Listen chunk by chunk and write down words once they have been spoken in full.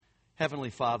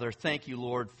Heavenly Father, thank you,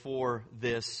 Lord, for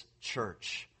this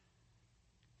church.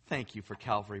 Thank you for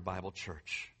Calvary Bible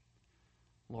Church.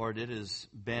 Lord, it has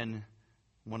been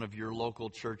one of your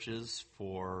local churches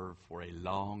for a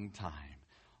long time,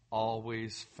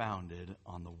 always founded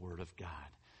on the Word of God.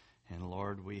 And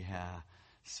Lord, we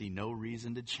see no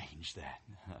reason to change that.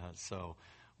 So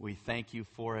we thank you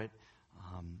for it.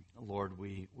 Lord,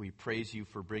 we praise you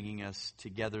for bringing us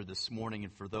together this morning,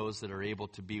 and for those that are able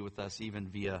to be with us even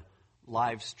via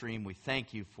live stream, we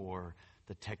thank you for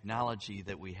the technology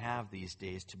that we have these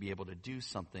days to be able to do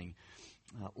something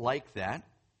like that.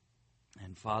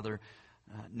 And Father,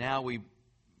 now we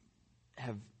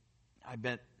have,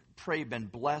 been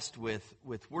blessed with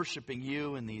worshiping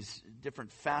you in these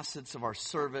different facets of our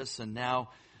service. And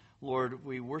now, Lord,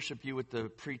 we worship you with the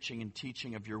preaching and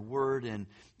teaching of your word and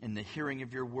the hearing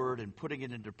of your word and putting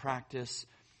it into practice.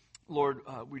 Lord,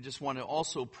 we just want to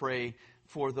also pray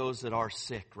for those that are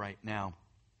sick right now.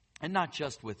 And not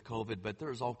just with COVID, but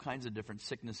there's all kinds of different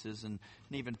sicknesses and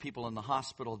even people in the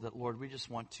hospital that, Lord, we just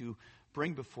want to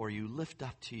bring before you, lift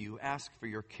up to you, ask for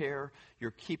your care,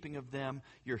 your keeping of them,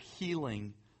 your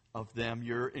healing of them,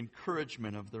 your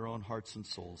encouragement of their own hearts and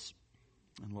souls.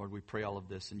 And Lord, we pray all of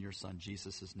this in your Son,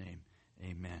 Jesus' name.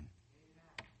 Amen.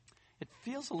 It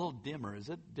feels a little dimmer. Is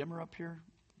it dimmer up here,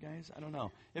 guys? I don't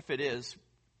know. If it is,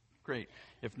 great.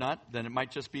 If not, then it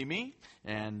might just be me,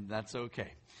 and that's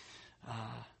okay.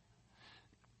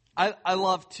 I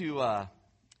love to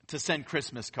send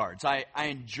Christmas cards. I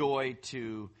enjoy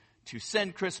to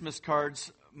send Christmas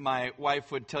cards. My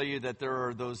wife would tell you that there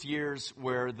are those years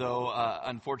where, though,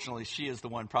 unfortunately, she is the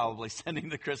one probably sending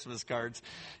the Christmas cards.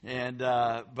 And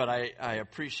but I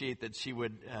appreciate that she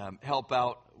would help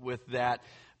out with that.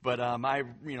 But I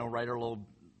write her a little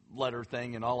letter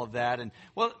thing and all of that. And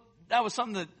well, that was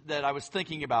something that I was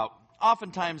thinking about.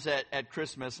 Oftentimes at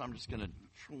Christmas, I'm just going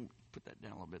to put that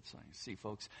down a little bit so I can see,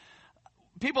 folks.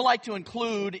 People like to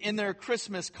include in their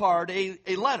Christmas card a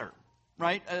letter,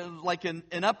 right? Like an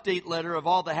update letter of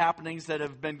all the happenings that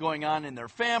have been going on in their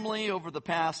family over the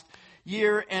past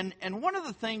year. And one of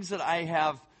the things that I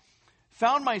have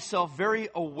found myself very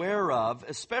aware of,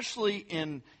 especially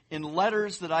in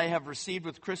letters that I have received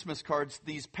with Christmas cards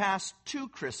these past 2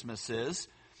 Christmases,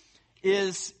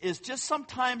 is just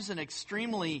sometimes an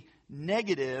extremely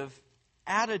negative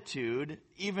attitude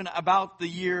even about the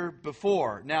year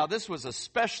before. Now, this was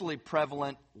especially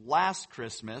prevalent last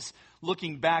Christmas,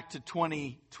 looking back to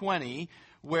 2020,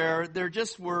 where there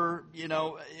just were,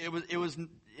 it was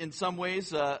in some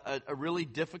ways a really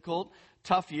difficult,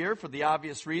 tough year for the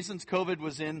obvious reasons. COVID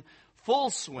was in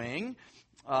full swing.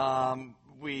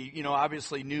 We,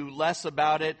 obviously knew less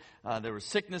about it. There were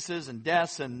sicknesses and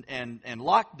deaths and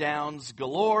lockdowns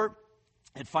galore.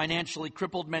 It financially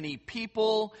crippled many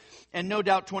people, and no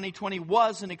doubt 2020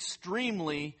 was an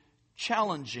extremely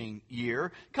challenging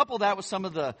year. Couple that with some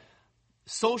of the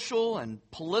social and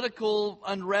political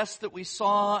unrest that we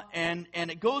saw, and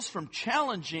it goes from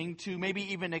challenging to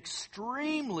maybe even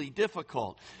extremely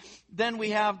difficult. Then we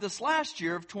have this last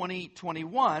year of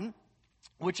 2021,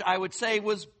 which I would say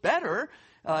was better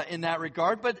in that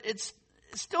regard, but it's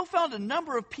still found a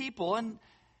number of people, and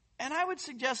I would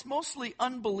suggest mostly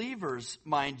unbelievers,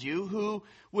 mind you, who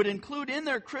would include in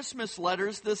their Christmas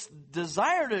letters this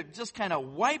desire to just kind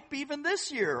of wipe even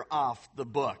this year off the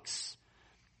books.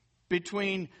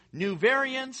 Between new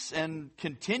variants and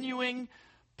continuing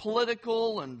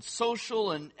political and social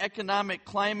and economic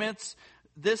climates,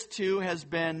 this too has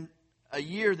been a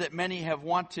year that many have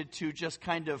wanted to just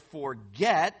kind of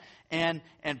forget and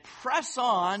press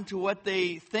on to what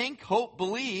they think, hope,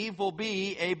 believe will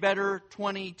be a better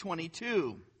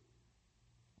 2022.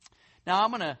 Now,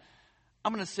 I'm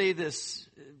gonna say this,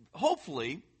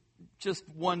 hopefully, just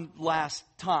one last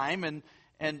time,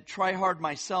 and try hard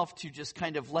myself to just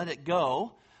kind of let it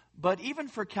go. But even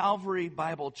for Calvary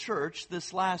Bible Church,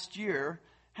 this last year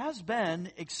has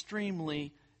been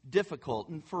extremely difficult,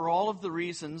 and for all of the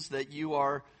reasons that you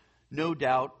are no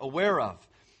doubt aware of.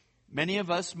 Many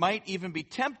of us might even be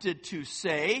tempted to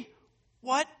say,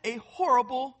 what a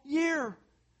horrible year.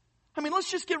 I mean,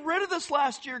 let's just get rid of this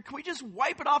last year. Can we just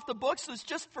wipe it off the books? Let's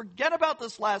just forget about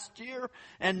this last year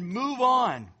and move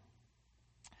on.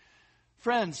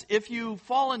 Friends, if you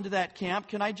fall into that camp,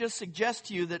 can I just suggest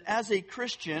to you that as a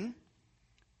Christian,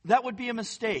 that would be a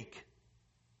mistake.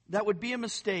 That would be a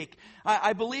mistake.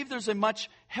 I believe there's a much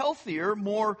healthier,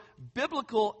 more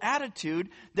biblical attitude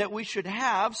that we should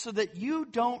have so that you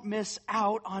don't miss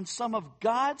out on some of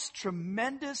God's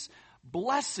tremendous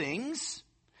blessings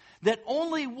that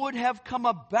only would have come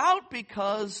about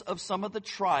because of some of the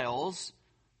trials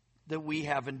that we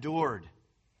have endured.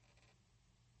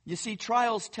 You see,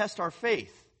 trials test our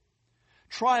faith.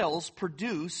 Trials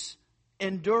produce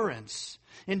endurance.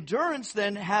 Endurance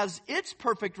then has its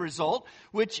perfect result,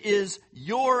 which is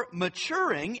your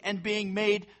maturing and being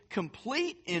made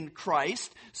complete in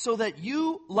Christ so that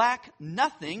you lack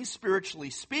nothing, spiritually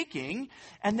speaking.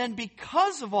 And then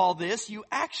because of all this, you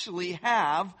actually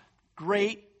have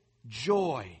great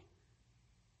joy.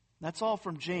 That's all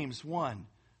from James 1,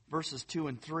 verses 2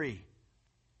 and 3.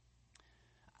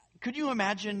 Could you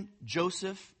imagine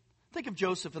Joseph? Think of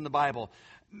Joseph in the Bible.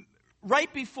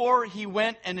 Right before he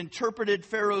went and interpreted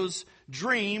Pharaoh's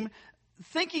dream,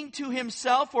 thinking to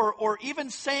himself or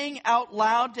even saying out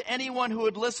loud to anyone who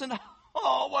would listen,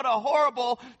 "Oh, what a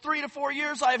horrible 3 to 4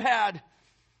 years I've had.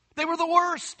 They were the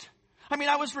worst. I mean,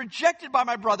 I was rejected by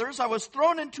my brothers. I was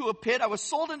thrown into a pit. I was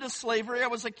sold into slavery. I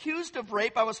was accused of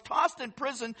rape. I was tossed in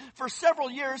prison for several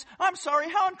years. I'm sorry,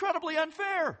 how incredibly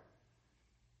unfair.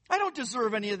 I don't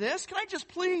deserve any of this. Can I just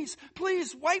please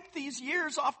wipe these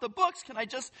years off the books? Can I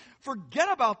just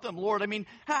forget about them, Lord? I mean,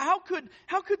 how could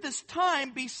this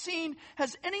time be seen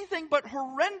as anything but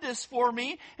horrendous for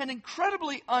me and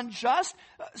incredibly unjust?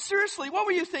 Seriously, what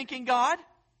were you thinking, God?"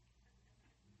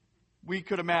 We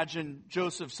could imagine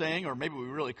Joseph saying, or maybe we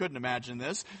really couldn't imagine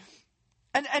this.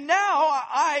 And now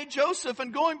I, Joseph,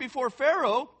 am going before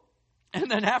Pharaoh. And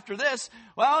then after this,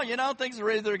 well, things are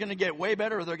either going to get way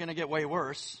better or they're going to get way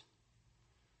worse.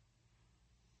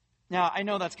 Now, I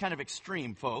know that's kind of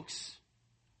extreme, folks.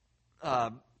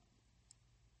 But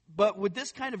would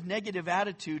this kind of negative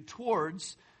attitude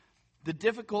towards the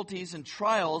difficulties and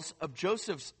trials of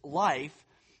Joseph's life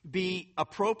be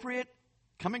appropriate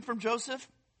coming from Joseph?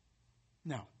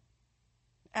 No,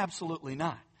 absolutely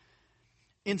not.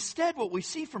 Instead, what we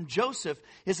see from Joseph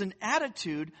is an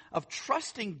attitude of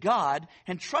trusting God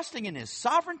and trusting in His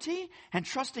sovereignty and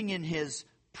trusting in His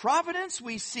providence.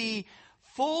 We see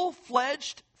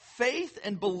full-fledged faith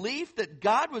and belief that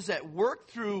God was at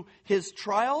work through his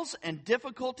trials and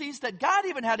difficulties, that God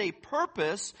even had a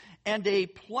purpose and a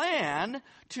plan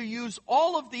to use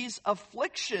all of these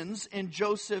afflictions in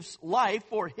Joseph's life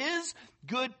for his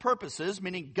good purposes,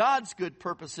 meaning God's good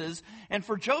purposes, and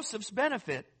for Joseph's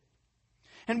benefit.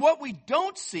 And what we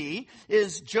don't see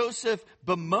is Joseph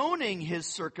bemoaning his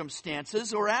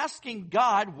circumstances or asking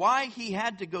God why he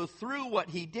had to go through what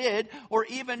he did, or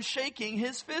even shaking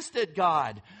his fist at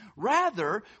God.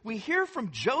 Rather, we hear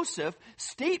from Joseph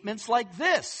statements like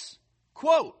this,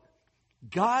 quote,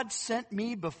 "God sent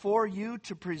me before you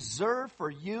to preserve for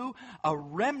you a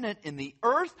remnant in the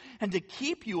earth and to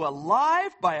keep you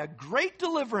alive by a great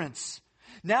deliverance.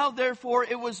 Now, therefore,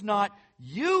 it was not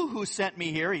you who sent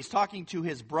me here." He's talking to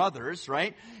his brothers,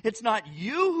 right? "It's not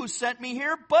you who sent me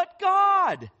here, but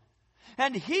God.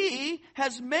 And he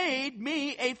has made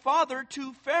me a father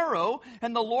to Pharaoh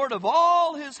and the Lord of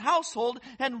all his household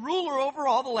and ruler over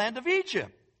all the land of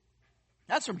Egypt."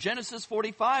 That's from Genesis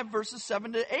 45, verses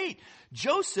 7 to 8.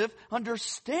 Joseph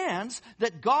understands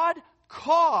that God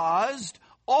caused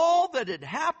all that had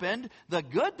happened, the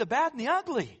good, the bad, and the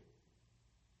ugly.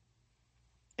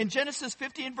 In Genesis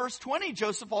 50 and verse 20,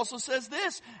 Joseph also says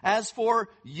this, "As for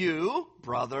you,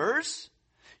 brothers,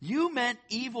 you meant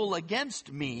evil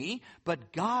against me,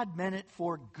 but God meant it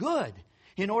for good,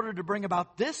 in order to bring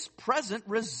about this present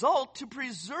result, to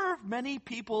preserve many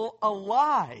people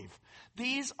alive."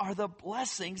 These are the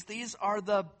blessings, these are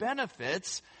the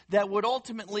benefits that would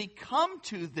ultimately come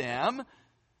to them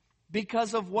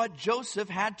because of what Joseph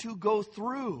had to go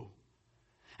through.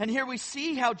 And here we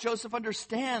see how Joseph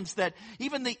understands that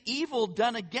even the evil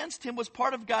done against him was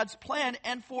part of God's plan,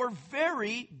 and for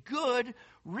very good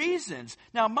reasons.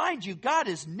 Now, mind you, God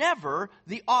is never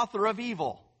the author of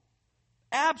evil.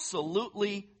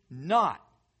 Absolutely not.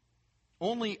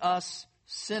 Only us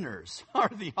sinners are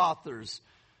the authors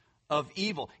of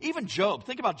evil. Even Job,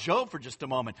 think about Job for just a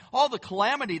moment. All the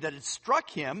calamity that had struck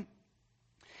him,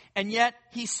 and yet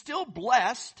he still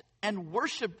blessed and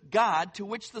worshiped God, to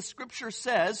which the scripture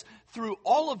says, through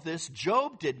all of this,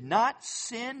 Job did not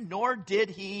sin, nor did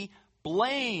he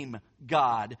blame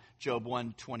God. Job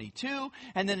 1:22.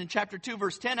 And then in chapter 2,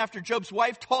 verse 10, after Job's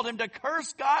wife told him to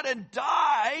curse God and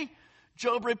die,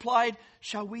 Job replied,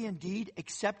 "Shall we indeed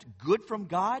accept good from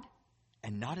God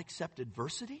and not accept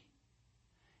adversity?"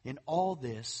 In all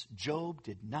this, Job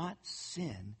did not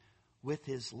sin with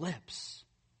his lips.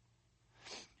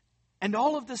 And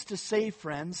all of this to say,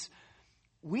 friends,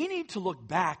 we need to look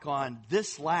back on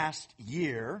this last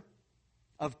year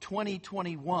of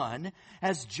 2021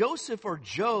 as Joseph or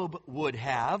Job would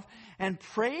have, and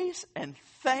praise and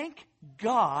thank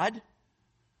God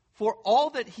for all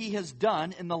that he has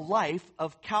done in the life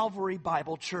of Calvary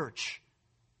Bible Church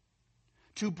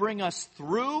to bring us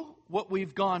through what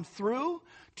we've gone through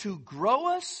to grow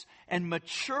us and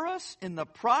mature us in the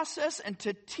process and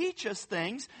to teach us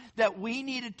things that we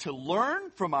needed to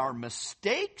learn from our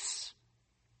mistakes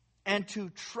and to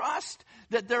trust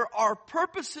that there are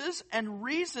purposes and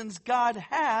reasons God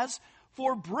has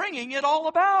for bringing it all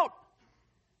about.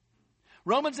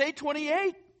 Romans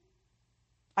 8:28.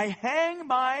 I hang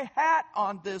my hat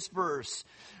on this verse.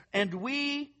 And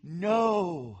we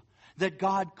know that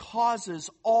God causes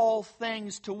all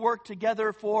things to work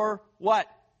together for what?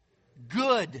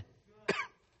 Good.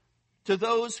 To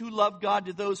those who love God,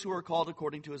 to those who are called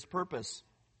according to His purpose.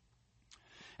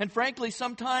 And frankly,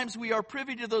 sometimes we are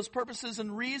privy to those purposes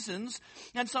and reasons,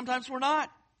 and sometimes we're not.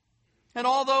 And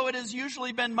although it has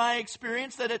usually been my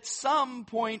experience that at some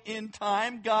point in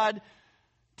time, God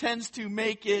tends to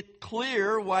make it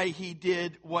clear why He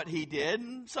did what He did,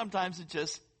 and sometimes it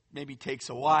just maybe takes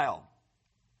a while.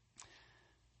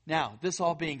 Now, this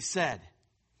all being said,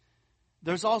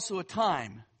 there's also a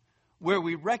time where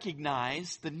we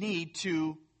recognize the need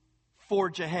to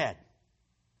forge ahead,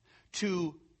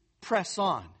 to press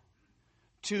on,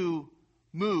 to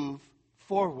move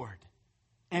forward,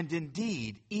 and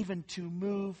indeed, even to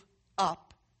move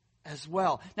up as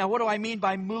well. Now, what do I mean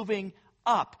by moving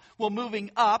up? Well, moving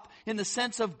up in the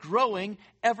sense of growing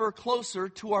ever closer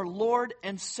to our Lord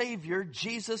and Savior,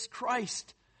 Jesus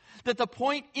Christ. That the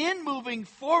point in moving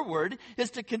forward is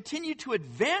to continue to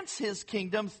advance His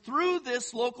kingdom through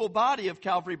this local body of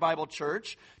Calvary Bible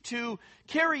Church, to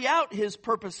carry out His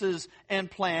purposes and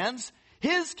plans.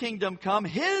 His kingdom come,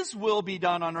 His will be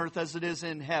done on earth as it is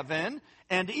in heaven,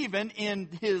 and even in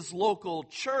His local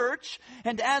church.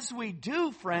 And as we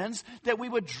do, friends, that we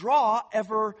would draw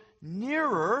ever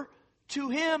nearer to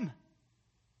Him.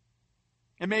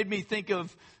 It made me think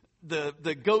of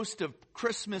the Ghost of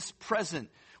Christmas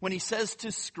Present, when he says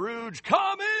to Scrooge,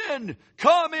 come in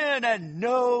and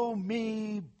know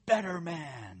me better,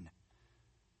 man.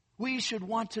 We should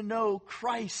want to know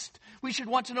Christ. We should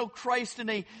want to know Christ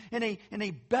in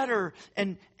a better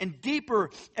and deeper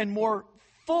and more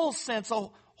full sense, a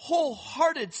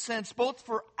wholehearted sense, both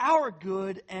for our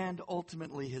good and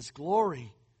ultimately His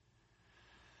glory.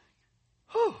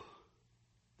 Whew.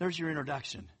 There's your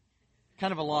introduction.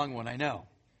 Kind of a long one, I know.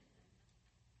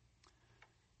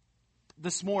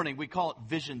 This morning, we call it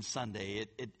Vision Sunday.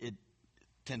 It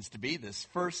tends to be this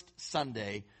first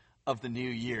Sunday of the new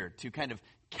year to kind of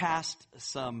cast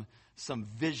some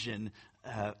vision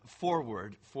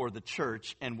forward for the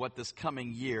church and what this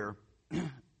coming year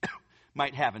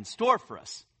might have in store for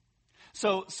us.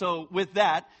 So with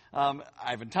that,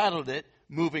 I've entitled it,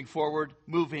 Moving Forward,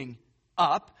 Moving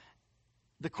Up.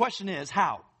 The question is,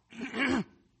 how?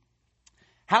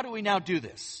 How do we now do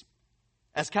this?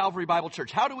 As Calvary Bible Church,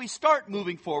 how do we start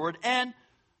moving forward and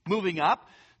moving up?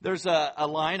 There's a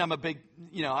line. I'm a big,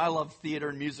 I love theater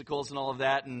and musicals and all of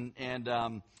that.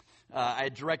 And I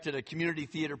directed a community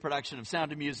theater production of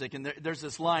Sound of Music. And there's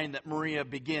this line that Maria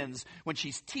begins when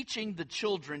she's teaching the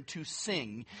children to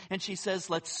sing. And she says,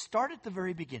 let's start at the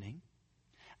very beginning.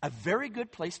 A very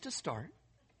good place to start.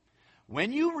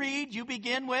 When you read, you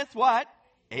begin with what?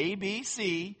 A, B,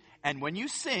 C. And when you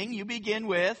sing, you begin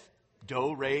with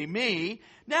Do, Re, Mi.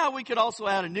 Now we could also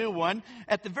add a new one.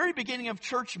 At the very beginning of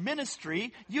church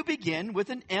ministry, you begin with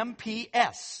an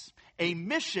MPS, a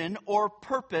mission or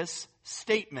purpose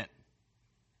statement.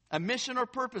 A mission or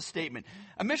purpose statement.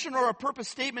 A mission or a purpose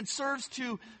statement serves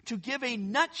to give a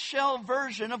nutshell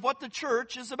version of what the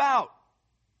church is about.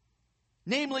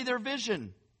 Namely, their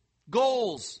vision,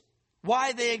 goals,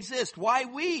 why they exist, why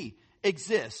we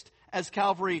exist as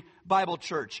Calvary Bible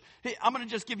Church. Hey, I'm going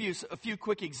to just give you a few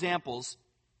quick examples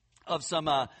of some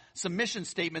mission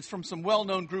statements from some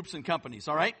well-known groups and companies,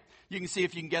 all right? You can see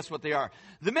if you can guess what they are.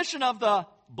 The mission of the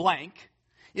blank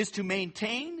is to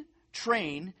maintain,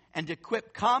 train, and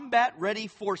equip combat-ready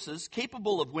forces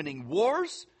capable of winning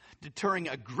wars, deterring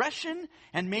aggression,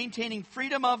 and maintaining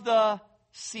freedom of the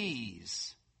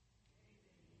seas.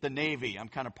 The Navy. I'm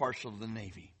kind of partial to the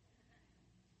Navy.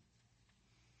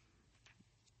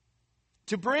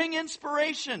 To bring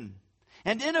inspiration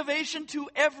and innovation to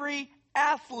every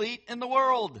athlete in the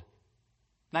world.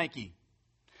 Nike.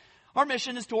 Our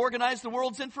mission is to organize the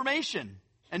world's information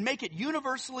and make it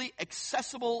universally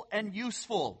accessible and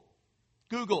useful.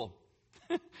 Google.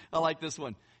 I like this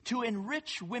one. To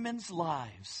enrich women's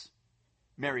lives.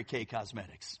 Mary Kay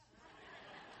Cosmetics.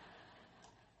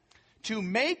 To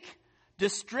make,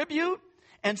 distribute,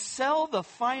 and sell the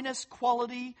finest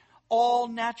quality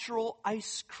all-natural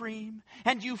ice cream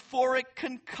and euphoric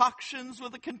concoctions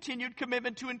with a continued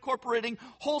commitment to incorporating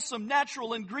wholesome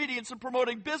natural ingredients and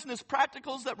promoting business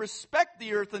practicals that respect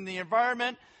the earth and the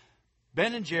environment.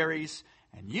 Ben & Jerry's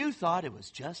and you thought it was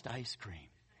just ice cream.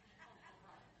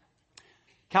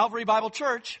 Calvary Bible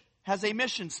Church has a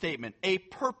mission statement, a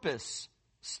purpose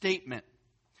statement.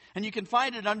 And you can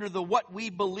find it under the What We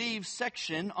Believe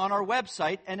section on our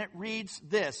website, and it reads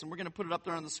this, and we're going to put it up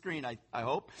there on the screen, I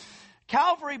hope.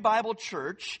 Calvary Bible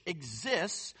Church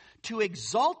exists to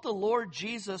exalt the Lord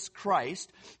Jesus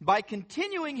Christ by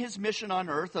continuing His mission on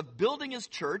earth of building His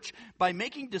church by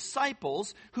making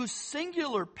disciples whose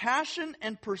singular passion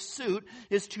and pursuit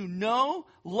is to know,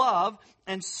 love,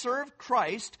 and serve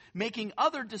Christ, making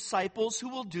other disciples who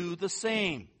will do the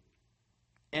same.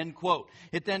 End quote.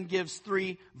 It then gives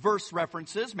 3 verse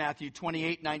references, Matthew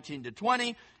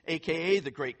 28:19-20, a.k.a.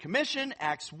 the Great Commission,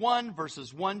 Acts 1,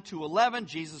 verses 1-11,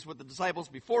 Jesus with the disciples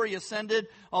before He ascended,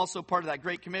 also part of that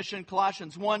Great Commission,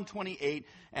 Colossians 1:28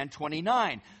 and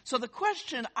 29. So the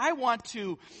question I want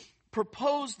to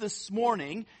propose this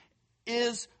morning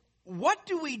is, what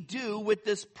do we do with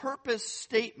this purpose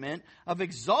statement of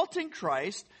exalting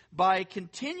Christ by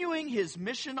continuing His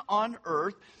mission on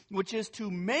earth, which is to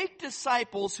make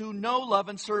disciples who know, love,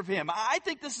 and serve Him? I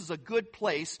think this is a good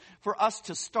place for us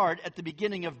to start at the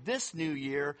beginning of this new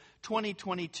year,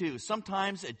 2022.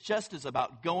 Sometimes it just is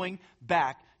about going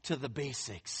back to the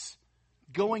basics.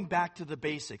 Going back to the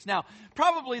basics. Now,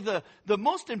 probably the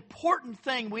most important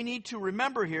thing we need to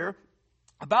remember here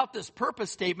about this purpose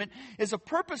statement is a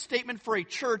purpose statement for a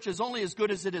church is only as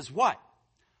good as it is what?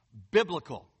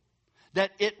 Biblical. That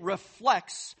it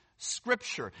reflects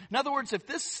Scripture. In other words, if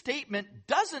this statement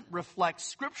doesn't reflect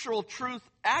scriptural truth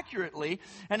accurately,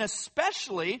 and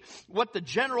especially what the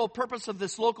general purpose of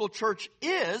this local church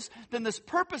is, then this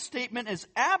purpose statement is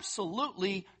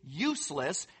absolutely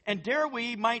useless, and dare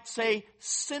we might say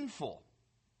sinful,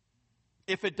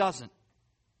 if it doesn't.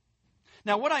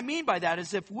 Now, what I mean by that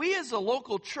is if we as a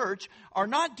local church are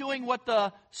not doing what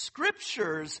the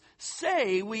Scriptures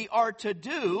say we are to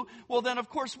do, well then, of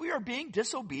course, we are being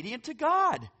disobedient to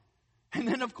God. And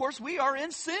then, of course, we are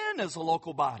in sin as a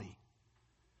local body.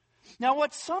 Now,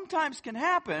 what sometimes can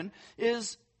happen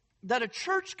is that a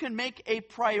church can make a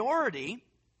priority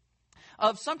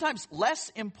of sometimes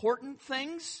less important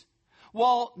things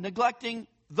while neglecting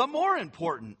the more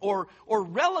important, or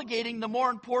relegating the more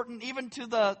important even to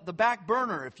the back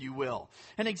burner, if you will.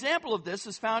 An example of this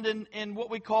is found in what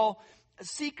we call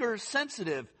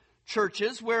seeker-sensitive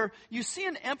churches, where you see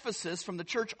an emphasis from the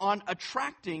church on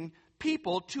attracting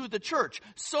people to the church.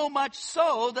 So much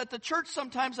so that the church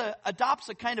sometimes adopts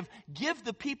a kind of give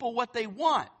the people what they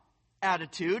want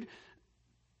attitude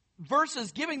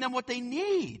versus giving them what they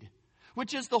need,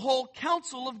 which is the whole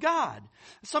counsel of God.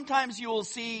 Sometimes you will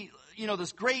see,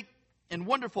 this great and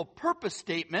wonderful purpose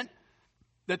statement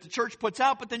that the church puts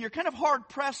out, but then you're kind of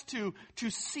hard-pressed to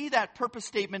see that purpose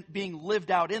statement being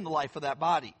lived out in the life of that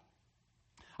body.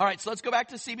 All right, so let's go back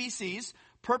to CBC's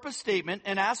purpose statement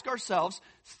and ask ourselves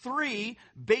 3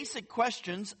 basic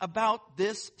questions about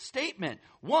this statement.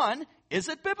 1, is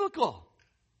it biblical?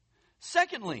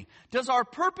 Secondly, does our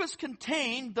purpose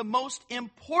contain the most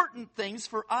important things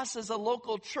for us as a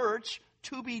local church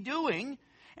to be doing?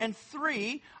 And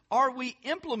 3, are we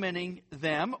implementing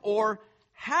them, or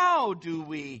how do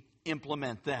we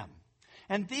implement them?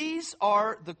 And these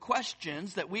are the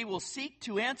questions that we will seek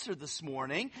to answer this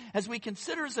morning as we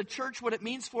consider as a church what it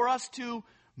means for us to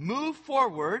move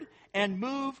forward and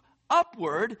move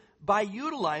upward by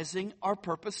utilizing our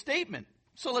purpose statement.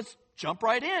 So let's jump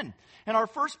right in. And our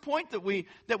first point that we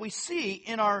see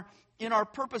in our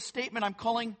purpose statement, I'm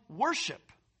calling worship.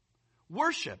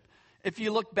 Worship. If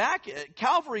you look back,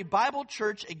 Calvary Bible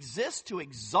Church exists to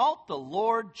exalt the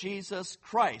Lord Jesus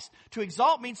Christ. To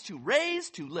exalt means to raise,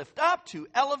 to lift up, to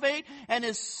elevate, and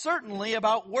is certainly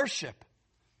about worship.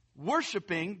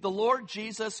 Worshiping the Lord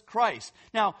Jesus Christ.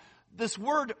 Now, this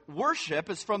word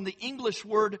worship is from the English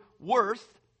word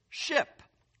worthship,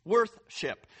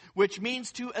 which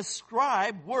means to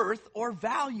ascribe worth or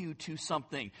value to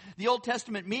something. The Old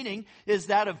Testament meaning is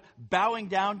that of bowing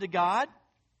down to God,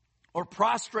 or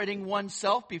prostrating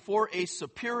oneself before a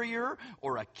superior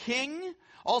or a king.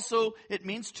 Also, it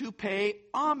means to pay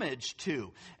homage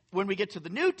to. When we get to the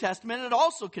New Testament, it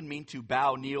also can mean to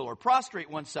bow, kneel, or prostrate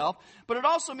oneself, but it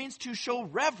also means to show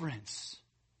reverence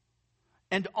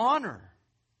and honor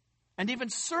and even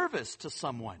service to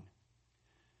someone.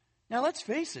 Now, let's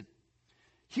face it,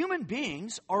 human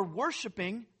beings are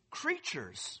worshiping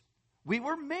creatures. We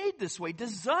were made this way,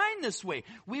 designed this way.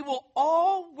 We will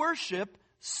all worship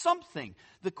something.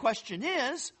 The question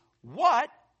is, what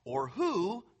or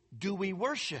who do we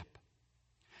worship?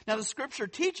 Now, the Scripture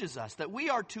teaches us that we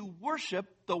are to worship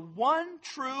the one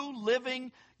true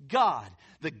living God,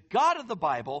 the God of the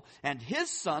Bible, and His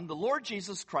Son, the Lord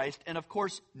Jesus Christ, and of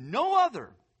course, no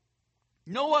other,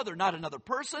 not another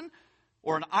person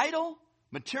or an idol,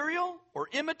 material or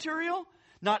immaterial,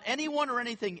 not anyone or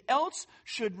anything else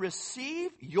should receive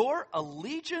your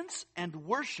allegiance and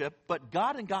worship, but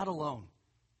God and God alone.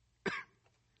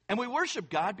 And we worship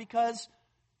God because,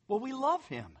 well, we love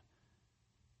Him.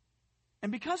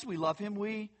 And because we love Him,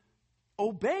 we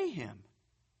obey Him.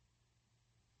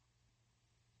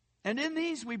 And in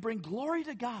these we bring glory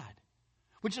to God,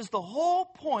 which is the whole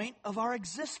point of our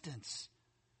existence.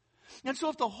 And so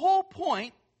if the whole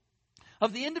point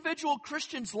of the individual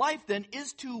Christian's life then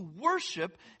is to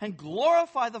worship and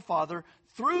glorify the Father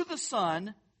through the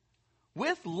Son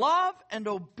with love and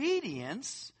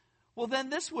obedience, well then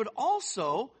this would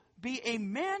also be a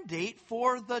mandate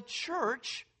for the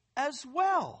church as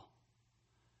well.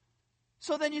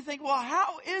 So then you think, well,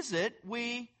 how is it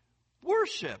we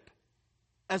worship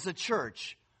as a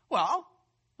church? Well,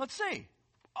 let's see.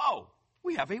 Oh,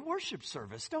 we have a worship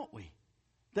service, don't we?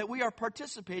 That we are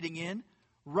participating in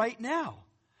right now.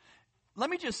 Let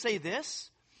me just say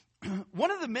this. One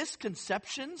of the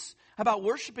misconceptions about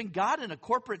worshiping God in a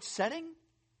corporate setting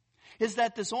is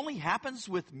that this only happens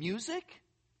with music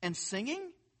and singing.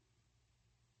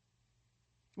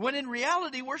 When in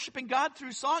reality, worshiping God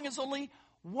through song is only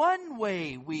one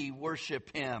way we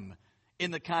worship Him in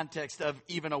the context of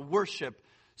even a worship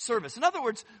service. In other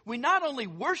words, we not only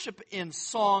worship in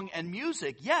song and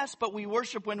music, yes, but we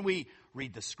worship when we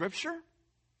read the Scripture,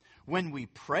 when we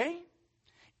pray,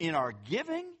 in our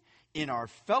giving, in our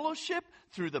fellowship,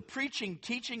 through the preaching,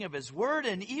 teaching of His Word,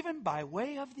 and even by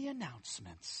way of the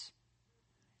announcements.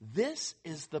 This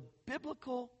is the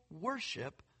biblical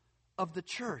worship of the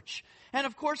church. And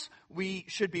of course, we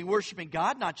should be worshiping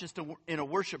God, not just in a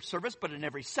worship service, but in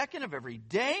every second of every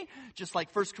day, just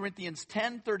like 1 Corinthians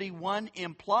 10:31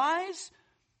 implies.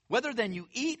 Whether then you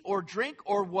eat or drink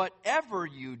or whatever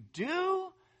you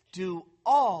do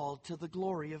all to the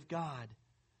glory of God.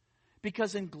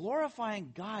 Because in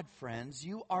glorifying God, friends,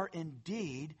 you are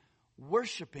indeed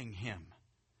worshiping Him.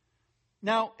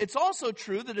 Now, it's also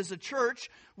true that as a church,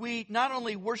 we not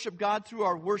only worship God through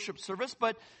our worship service,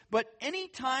 but any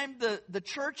time the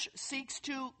church seeks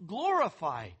to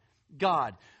glorify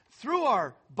God through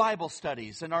our Bible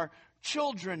studies and our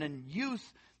children and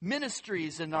youth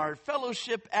ministries and our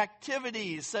fellowship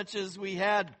activities, such as we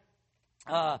had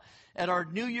at our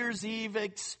New Year's Eve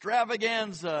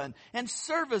extravaganza and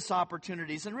service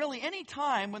opportunities, and really any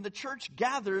time when the church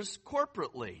gathers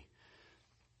corporately.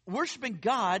 Worshiping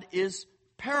God is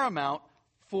paramount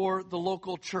for the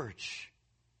local church.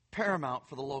 Paramount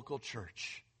for the local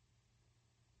church.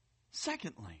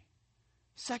 Secondly,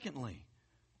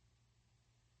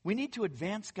 we need to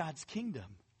advance God's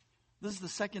kingdom. This is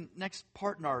the next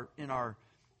part in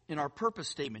our purpose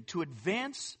statement, to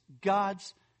advance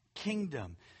God's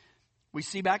kingdom. We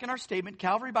see back in our statement,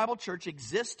 Calvary Bible Church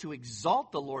exists to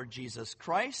exalt the Lord Jesus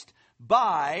Christ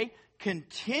by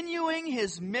continuing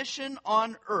His mission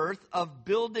on earth of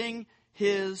building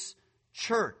His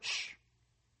church.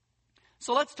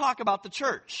 So let's talk about the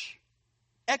church.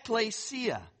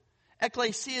 Ecclesia.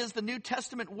 Ecclesia is the New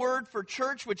Testament word for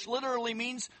church, which literally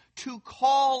means to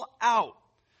call out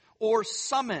or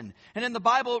summon. And in the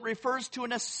Bible, it refers to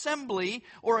an assembly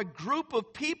or a group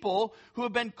of people who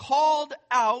have been called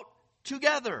out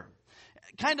together.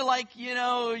 Kind of like,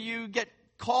 you get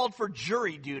called for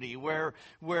jury duty where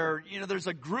there's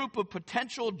a group of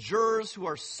potential jurors who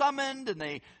are summoned and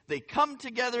they come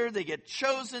together, they get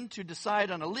chosen to decide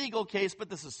on a legal case, but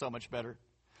this is so much better.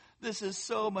 This is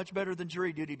so much better than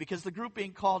jury duty, because the group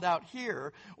being called out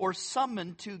here or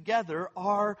summoned together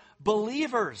are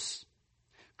believers.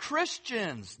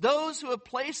 Christians, those who have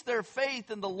placed their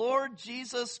faith in the Lord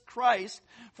Jesus Christ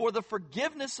for the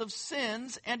forgiveness of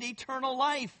sins and eternal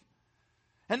life.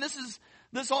 And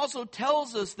this also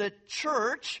tells us that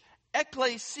church,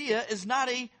 ecclesia, is not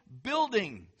a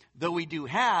building, though we do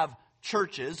have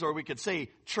churches, or we could say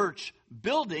church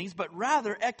buildings, but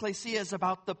rather ecclesia is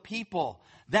about the people.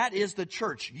 That is the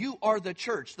church. You are the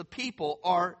church. The people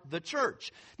are the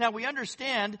church. Now, we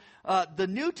understand the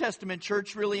New Testament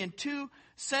church really in two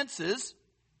senses.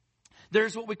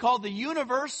 There's what we call the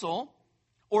universal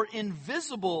or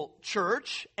invisible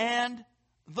church and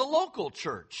the local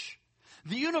church.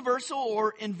 The universal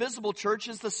or invisible church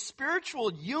is the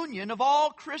spiritual union of all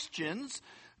Christians,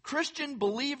 Christian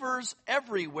believers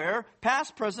everywhere,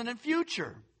 past, present, and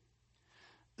future.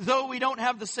 Though we don't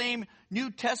have the same New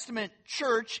Testament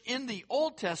church in the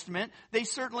Old Testament, they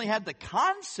certainly had the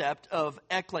concept of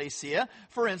ecclesia.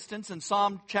 For instance, in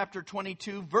Psalm chapter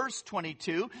 22, verse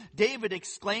 22, David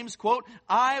exclaims, quote,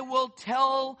 "I will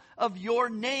tell of your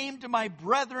name to my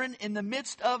brethren in the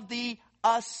midst of the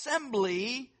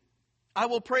assembly. I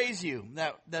will praise you."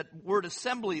 That word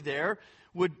assembly there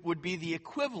would be the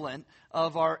equivalent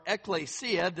of our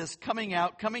ecclesia, this coming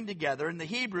out, coming together. In the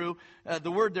Hebrew,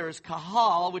 the word there is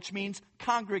kahal, which means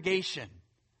congregation.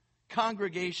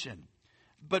 Congregation.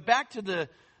 But back to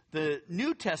the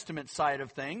New Testament side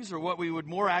of things, or what we would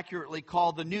more accurately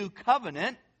call the New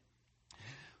Covenant,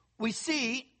 we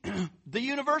see the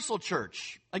universal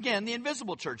church. Again, the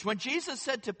invisible church. When Jesus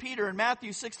said to Peter in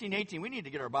Matthew 16:18, we need to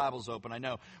get our Bibles open, I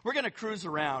know. We're going to cruise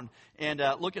around and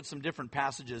look at some different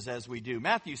passages as we do.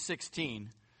 Matthew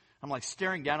 16, I'm like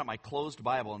staring down at my closed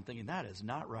Bible and thinking, that is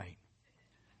not right.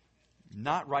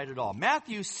 Not right at all.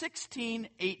 Matthew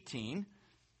 16:18.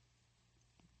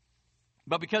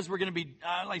 But because we're going to be,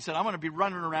 like I said, I'm going to be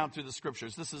running around through the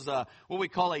scriptures. This is what we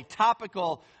call a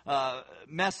topical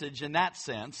message in that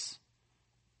sense.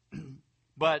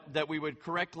 But that we would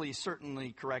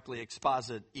certainly correctly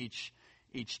exposit each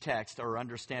text or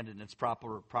understand it in its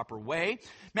proper way.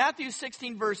 Matthew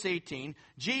 16, verse 18,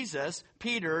 Jesus,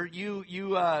 Peter, you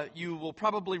will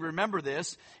probably remember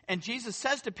this. And Jesus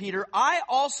says to Peter, "I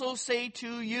also say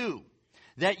to you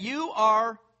that you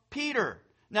are Peter."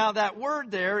 Now that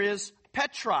word there is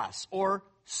Petros, or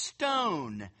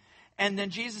stone. And then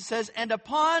Jesus says, "And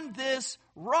upon this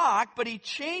rock," but he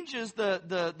changes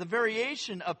the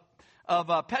variation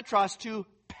of Petros to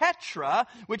Petra,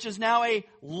 which is now a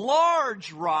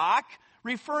large rock,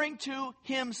 referring to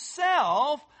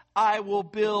himself, "I will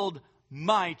build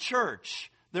my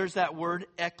church." There's that word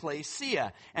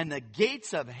ecclesia. "And the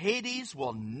gates of Hades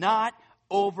will not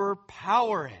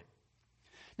overpower it."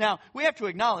 Now, we have to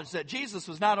acknowledge that Jesus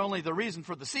was not only the reason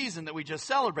for the season that we just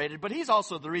celebrated, but he's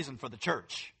also the reason for the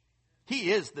church.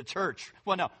 He is the church.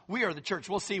 Well, no, we are the church.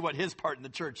 We'll see what his part in the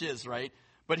church is, right?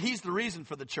 But he's the reason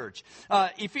for the church.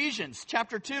 Ephesians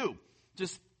chapter 2.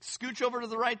 Just scooch over to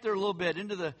the right there a little bit,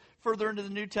 further into the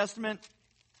New Testament.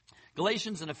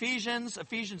 Galatians and Ephesians.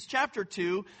 Ephesians chapter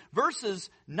 2,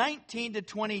 verses 19 to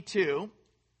 22,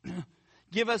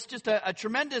 give us just a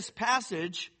tremendous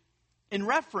passage in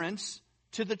reference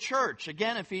to the church.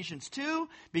 Again, Ephesians 2,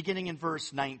 beginning in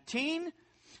verse 19,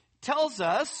 tells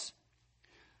us,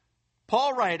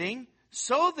 Paul writing,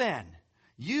 "So then,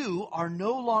 you are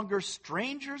no longer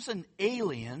strangers and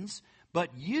aliens,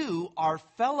 but you are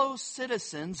fellow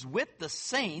citizens with the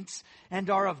saints and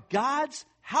are of God's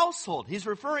household." He's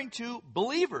referring to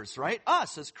believers, right?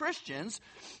 Us as Christians.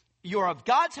 "You are of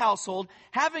God's household,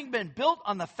 having been built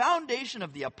on the foundation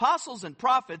of the apostles and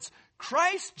prophets,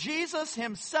 Christ Jesus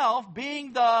himself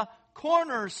being the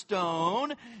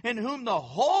cornerstone, in whom the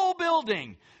whole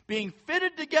building, being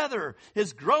fitted together,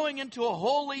 is growing into a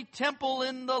holy temple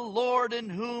in the Lord, in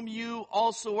whom you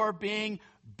also are being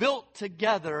built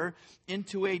together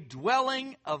into a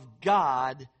dwelling of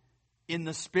God in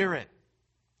the Spirit."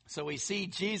 So we see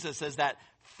Jesus as that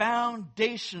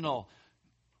foundational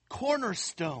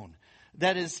cornerstone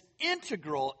that is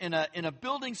integral in a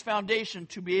building's foundation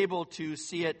to be able to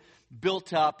see it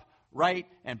built up right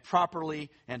and properly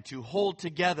and to hold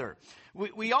together.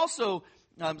 We also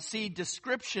see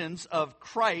descriptions of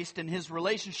Christ and his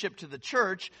relationship to the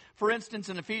church. For instance,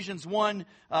 in Ephesians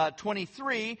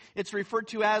 1:23, it's referred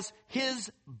to as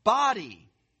his body.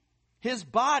 His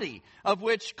body, of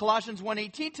which Colossians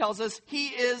 1:18 tells us he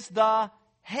is the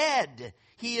head.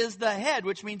 He is the head,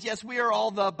 which means, yes, we are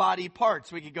all the body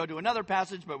parts. We could go to another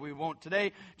passage, but we won't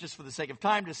today, just for the sake of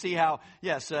time, to see how,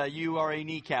 yes, you are a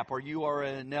kneecap, or you are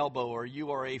an elbow, or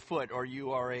you are a foot, or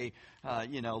you are a,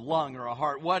 lung or a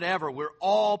heart, whatever. We're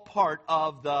all part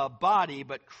of the body,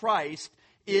 but Christ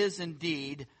is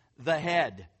indeed the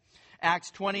head.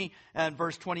 Acts 20 and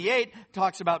verse 28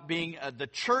 talks about being the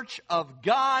church of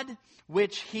God,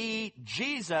 which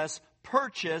Jesus,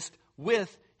 purchased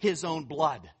with his own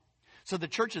blood. So the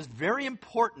church is very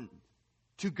important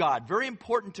to God, very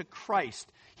important to Christ.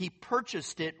 He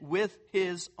purchased it with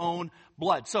his own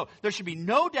blood. So there should be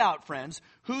no doubt, friends,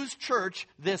 whose church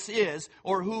this is,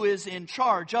 or who is in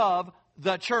charge of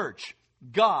the church.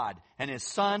 God and his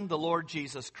Son, the Lord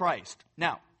Jesus Christ.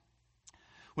 Now,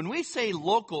 when we say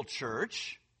local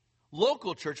church,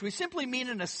 local church, we simply mean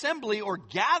an assembly or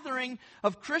gathering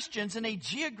of Christians in a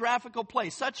geographical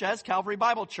place, such as Calvary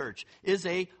Bible Church is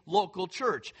a local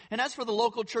church. And as for the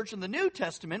local church in the New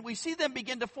Testament, we see them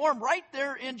begin to form right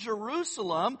there in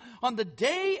Jerusalem on the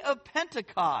day of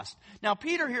Pentecost. Now,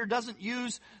 Peter here doesn't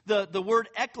use the word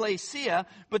ecclesia,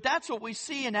 but that's what we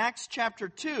see in Acts chapter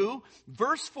 2,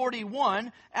 verse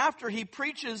 41. After he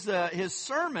preaches his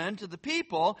sermon to the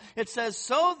people, it says,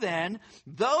 "So then,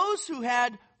 those who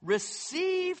had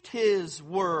received his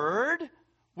word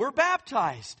were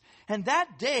baptized. And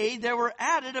that day there were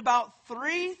added about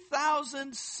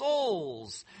 3,000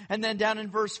 souls." And then down in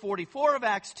verse 44 of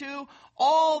Acts 2,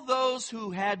 all those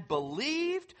who had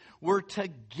believed were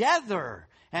together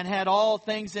and had all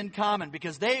things in common,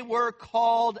 because they were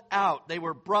called out. They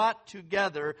were brought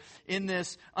together in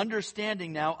this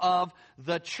understanding now of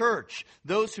the church.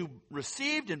 Those who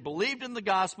received and believed in the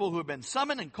gospel, who had been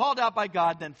summoned and called out by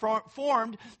God, then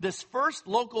formed this first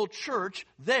local church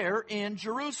there in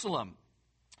Jerusalem.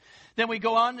 Then we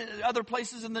go on to other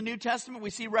places in the New Testament. We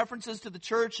see references to the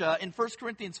church. In 1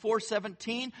 Corinthians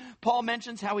 4:17, Paul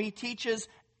mentions how he teaches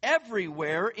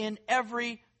everywhere in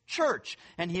every church.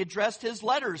 And he addressed his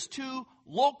letters to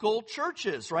local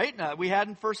churches, right? We had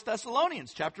in 1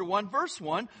 Thessalonians chapter 1, verse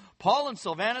 1, Paul and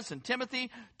Silvanus and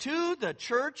Timothy to the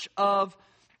church of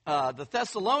the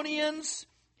Thessalonians,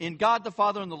 in God the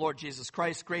Father and the Lord Jesus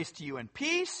Christ, grace to you and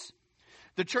peace.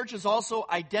 The church is also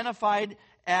identified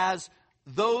as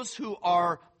those who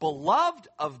are beloved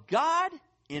of God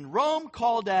in Rome,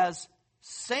 called as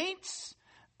saints.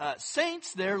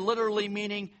 Saints there literally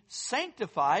meaning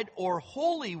sanctified or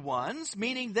holy ones,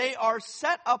 meaning they are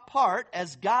set apart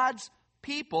as God's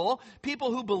people,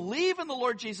 people who believe in the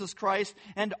Lord Jesus Christ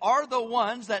and are the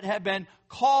ones that have been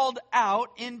called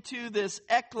out into this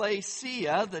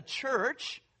ecclesia, the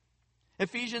church.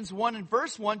 Ephesians 1 and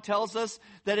verse 1 tells us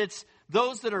that it's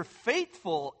those that are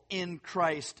faithful in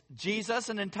Christ Jesus.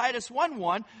 And in Titus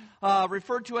 1:1,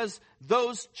 referred to as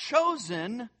those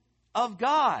chosen of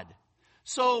God.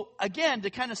 So again,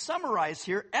 to kind of summarize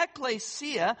here,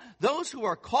 ecclesia, those who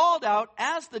are called out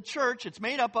as the church, it's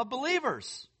made up of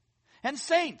believers and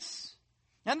saints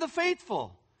and the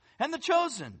faithful and the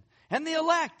chosen and the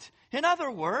elect. In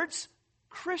other words,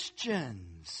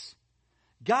 Christians.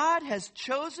 God has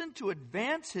chosen to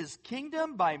advance his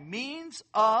kingdom by means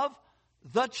of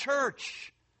the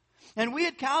church. And we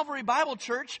at Calvary Bible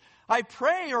Church, I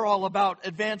pray, are all about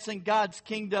advancing God's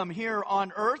kingdom here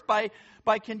on earth by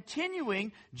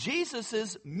continuing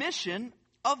Jesus' mission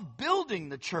of building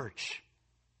the church.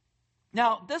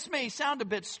 Now, this may sound a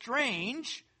bit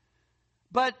strange,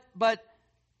 but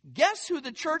guess who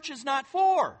the church is not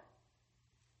for?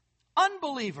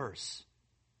 Unbelievers.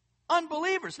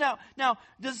 Unbelievers. Now,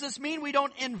 does this mean we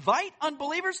don't invite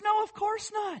unbelievers? No, of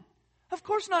course not. Of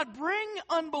course not. Bring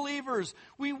unbelievers.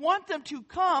 We want them to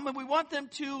come, and we want them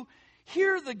to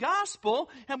hear the gospel,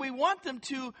 and we want them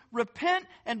to repent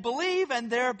and believe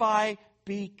and thereby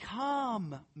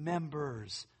become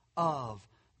members of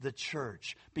the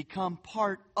church, become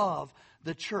part of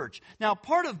the church. Now,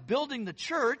 part of building the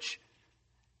church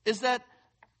is that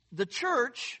the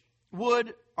church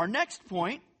would, our next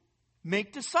point,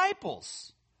 make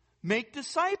disciples. Make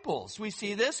disciples. We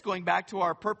see this going back to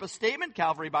our purpose statement.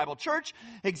 Calvary Bible Church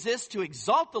exists to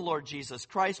exalt the Lord Jesus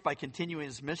Christ by continuing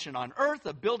his mission on earth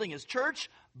of building his church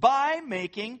by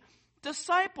making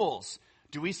disciples.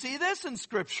 Do we see this in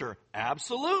Scripture?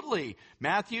 Absolutely.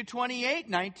 Matthew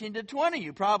 28:19-20.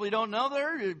 You probably don't know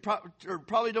there, or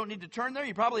probably don't need to turn there.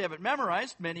 You probably have it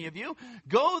memorized, many of you.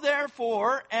 "Go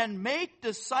therefore and make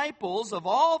disciples of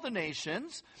all the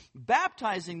nations,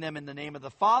 baptizing them in the name of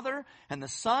the Father and the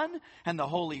Son and the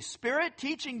Holy Spirit,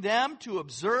 teaching them to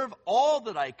observe all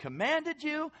that I commanded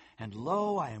you. And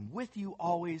lo, I am with you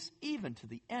always, even to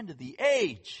the end of the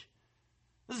age."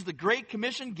 This is the Great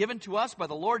Commission given to us by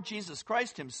the Lord Jesus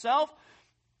Christ himself.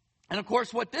 And of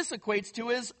course, what this equates to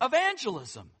is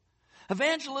evangelism.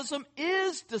 Evangelism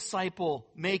is disciple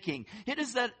making. It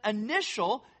is that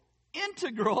initial,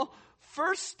 integral,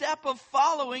 first step of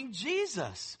following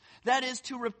Jesus. That is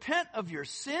to repent of your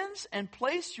sins and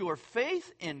place your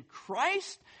faith in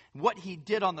Christ, what he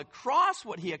did on the cross,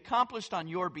 what he accomplished on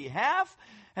your behalf.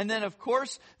 And then, of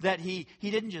course, that he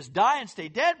didn't just die and stay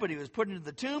dead, but he was put into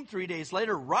the tomb 3 days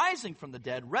later, rising from the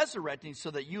dead, resurrecting,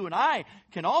 so that you and I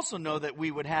can also know that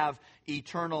we would have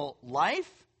eternal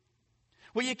life.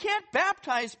 Well, you can't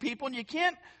baptize people and you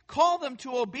can't call them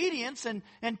to obedience and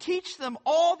teach them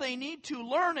all they need to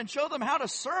learn and show them how to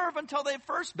serve until they've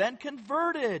first been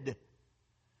converted.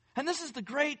 And this is the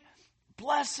great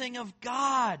blessing of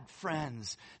God,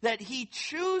 friends, that He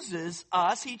chooses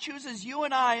us, He chooses you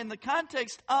and I in the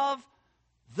context of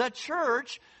the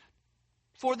church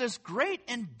for this great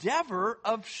endeavor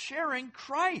of sharing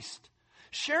Christ,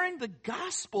 sharing the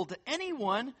gospel to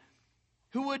anyone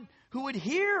who would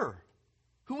hear,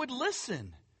 who would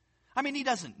listen. I mean, He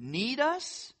doesn't need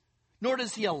us, nor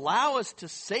does He allow us to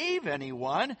save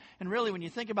anyone. And really, when you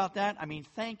think about that, I mean,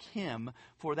 thank Him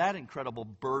for that incredible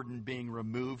burden being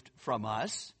removed from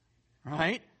us,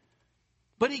 right?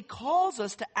 But He calls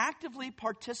us to actively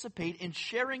participate in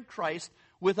sharing Christ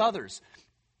with others.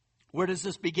 Where does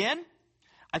this begin?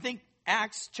 I think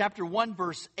Acts chapter 1,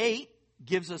 verse 8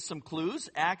 gives us some clues.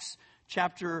 Acts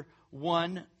chapter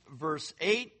 1, verse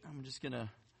 8. I'm just going to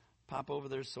pop over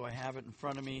there so I have it in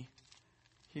front of me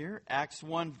here. Acts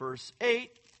 1, verse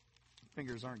 8.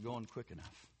 Fingers aren't going quick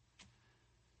enough.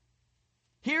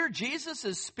 Here Jesus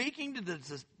is speaking to the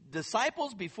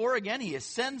disciples before again He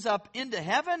ascends up into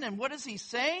heaven. And what does He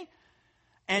say?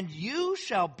 And you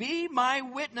shall be my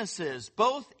witnesses,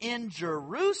 both in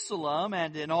Jerusalem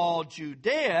and in all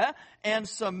Judea and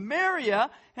Samaria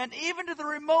and even to the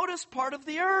remotest part of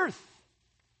the earth.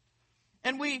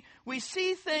 And we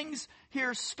see things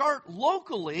here start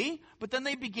locally, but then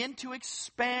they begin to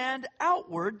expand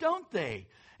outward, don't they?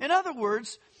 In other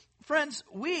words, friends,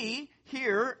 we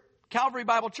here, Calvary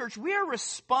Bible Church, we are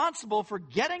responsible for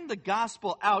getting the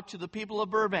gospel out to the people of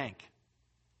Burbank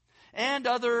and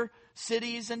other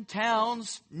cities and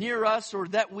towns near us or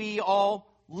that we all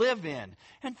live in.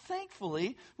 And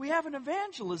thankfully, we have an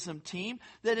evangelism team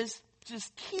that is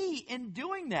just key in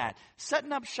doing that.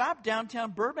 Setting up shop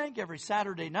downtown Burbank every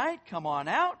Saturday night. Come on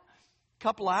out,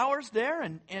 couple hours there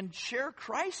and share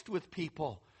Christ with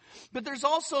people. But there's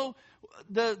also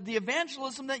the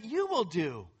evangelism that you will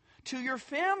do to your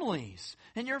families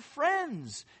and your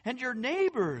friends and your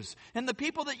neighbors and the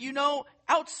people that you know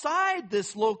outside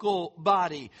this local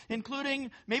body, including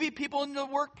maybe people in the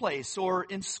workplace or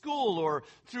in school or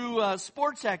through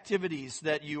sports activities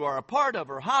that you are a part of,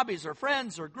 or hobbies or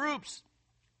friends or groups,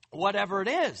 whatever it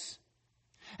is.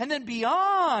 And then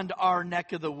beyond our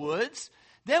neck of the woods,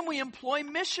 then we employ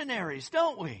missionaries,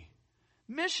 don't we?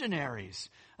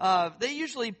 Missionaries. They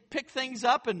usually pick things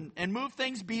up and move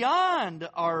things beyond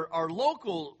our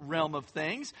local realm of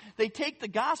things. They take the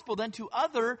gospel then to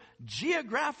other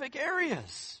geographic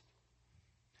areas.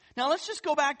 Now let's just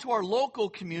go back to our local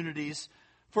communities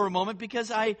for a moment,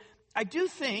 because I do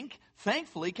think,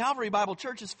 thankfully, Calvary Bible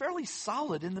Church is fairly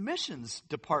solid in the missions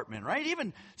department, right?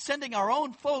 Even sending our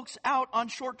own folks out on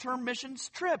short-term missions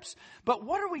trips. But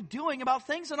what are we doing about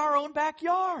things in our own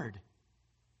backyard?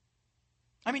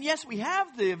 I mean, yes, we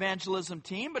have the evangelism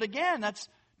team, but again, that's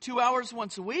 2 hours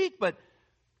once a week. But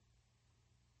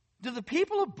do the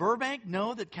people of Burbank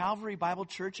know that Calvary Bible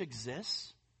Church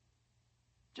exists?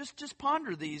 Just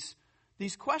ponder these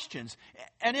questions.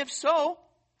 And if so,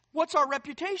 what's our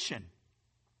reputation?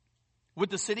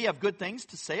 Would the city have good things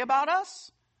to say about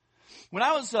us? When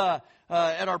I was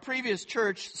at our previous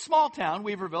church, small town,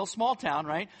 Weaverville, small town,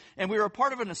 right? And we were a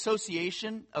part of an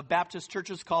association of Baptist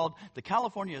churches called the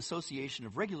California Association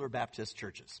of Regular Baptist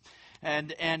Churches.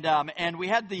 And we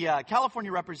had the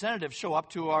California representative show up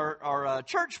to our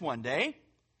church one day,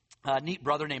 a neat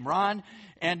brother named Ron.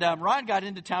 And Ron got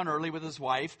into town early with his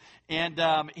wife. And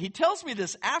he tells me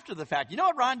this after the fact. You know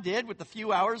what Ron did with the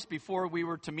few hours before we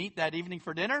were to meet that evening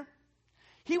for dinner?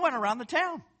 He went around the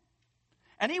town.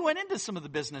 And he went into some of the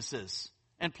businesses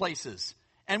and places.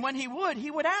 And when he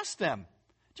would ask them,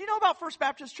 do you know about First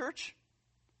Baptist Church?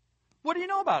 What do you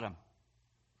know about them?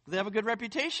 Do they have a good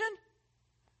reputation?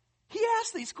 He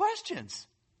asked these questions.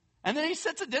 And then he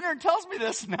sits at dinner and tells me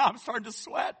this. And now I'm starting to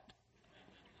sweat.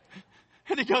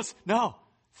 And he goes, no,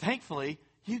 thankfully,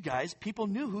 you guys, people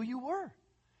knew who you were.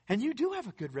 And you do have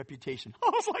a good reputation.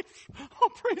 I was like, oh,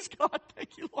 praise God.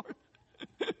 Thank you, Lord.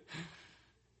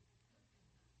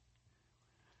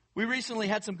 We recently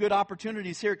had some good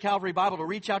opportunities here at Calvary Bible to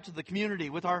reach out to the community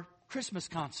with our Christmas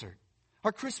concert,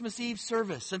 our Christmas Eve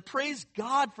service. And praise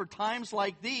God for times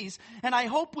like these. And I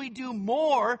hope we do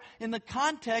more in the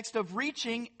context of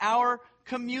reaching our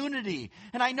community.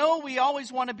 And I know we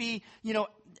always want to be,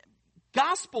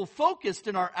 gospel focused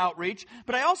in our outreach,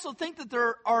 but I also think that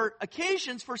there are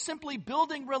occasions for simply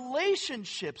building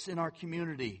relationships in our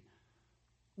community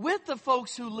with the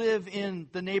folks who live in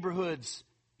the neighborhoods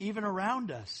even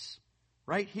around us,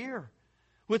 right here,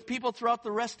 with people throughout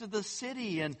the rest of the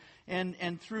city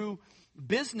and through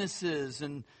businesses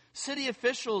and city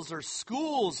officials or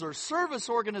schools or service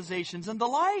organizations and the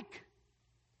like.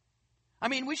 I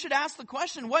mean, we should ask the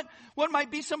question, what might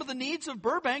be some of the needs of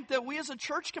Burbank that we as a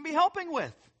church can be helping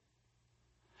with?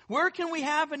 Where can we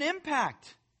have an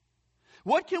impact?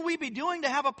 What can we be doing to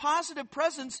have a positive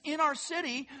presence in our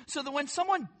city so that when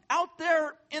someone out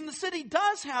there in the city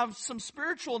does have some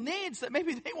spiritual needs that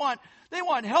maybe they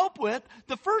want help with,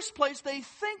 the first place they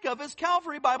think of is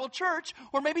Calvary Bible Church,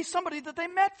 or maybe somebody that they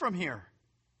met from here.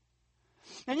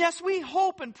 And yes, we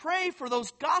hope and pray for those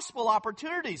gospel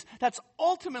opportunities. That's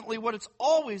ultimately what it's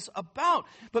always about.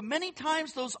 But many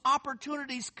times those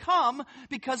opportunities come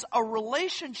because a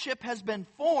relationship has been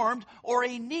formed or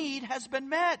a need has been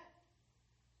met.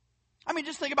 I mean,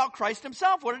 just think about Christ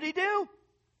himself. What did he do?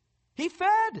 He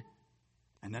fed.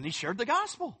 And then he shared the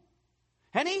gospel.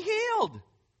 And he healed.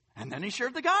 And then he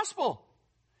shared the gospel.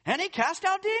 And he cast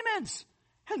out demons.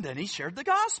 And then he shared the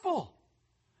gospel.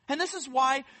 And this is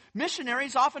why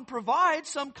missionaries often provide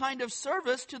some kind of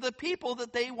service to the people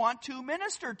that they want to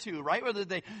minister to, right? Whether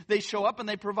they show up and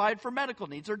they provide for medical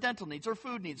needs or dental needs or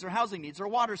food needs or housing needs or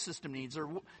water system needs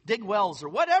or dig wells or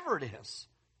whatever it is.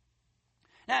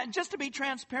 Now, just to be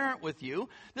transparent with you,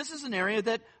 this is an area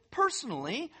that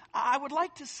personally I would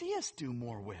like to see us do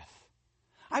more with.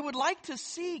 I would like to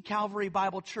see Calvary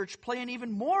Bible Church play an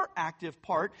even more active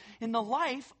part in the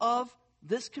life of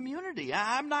this community.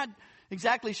 I'm not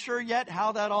exactly sure yet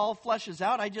how that all fleshes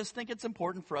out. I just think it's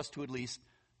important for us to at least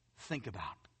think about.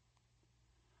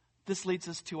 This leads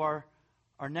us to our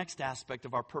next aspect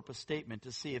of our purpose statement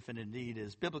to see if it indeed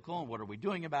is biblical and what are we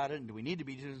doing about it and do we need to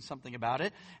be doing something about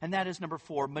it. And that is number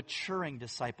 4, maturing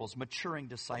disciples, maturing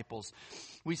disciples.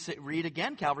 We read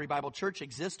again, Calvary Bible Church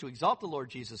exists to exalt the Lord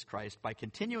Jesus Christ by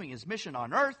continuing his mission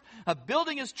on earth, of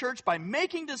building his church by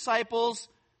making disciples.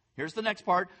 Here's the next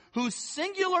part, whose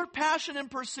singular passion and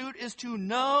pursuit is to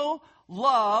know,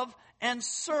 love, and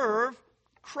serve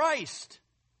Christ.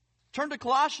 Turn to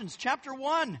Colossians chapter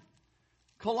 1.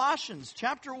 Colossians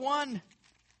chapter 1,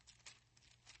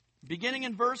 beginning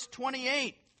in verse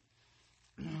 28.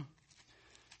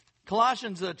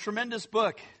 Colossians, a tremendous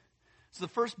book. It's the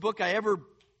first book I ever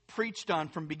preached on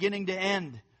from beginning to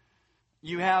end.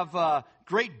 You have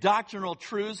great doctrinal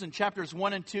truths in chapters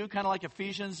 1 and 2, kind of like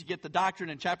Ephesians. You get the doctrine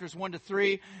in chapters 1 to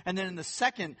 3. And then in the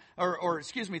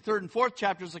third and fourth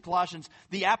chapters of Colossians,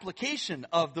 the application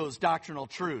of those doctrinal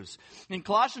truths. In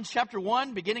Colossians chapter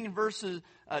 1, beginning in verses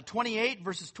 28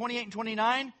 and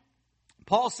 29,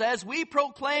 Paul says, we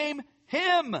proclaim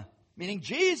him, meaning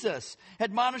Jesus,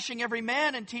 admonishing every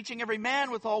man and teaching every man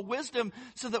with all wisdom,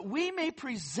 so that we may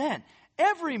present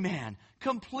every man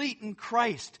complete in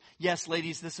Christ. Yes,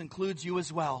 ladies, this includes you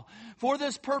as well. For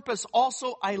this purpose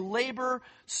also I labor,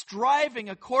 striving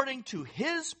according to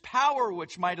his power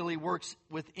which mightily works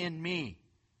within me.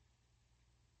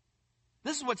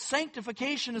 This is what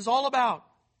sanctification is all about.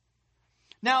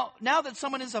 Now that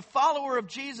someone is a follower of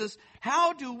Jesus,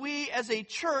 how do we as a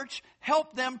church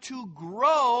help them to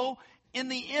grow in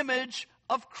the image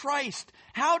of Christ?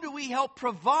 How do we help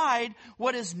provide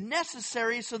what is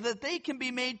necessary so that they can be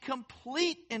made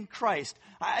complete in Christ?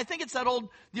 I think it's the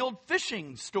old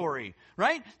fishing story,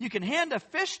 right? You can hand a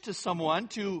fish to someone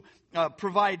to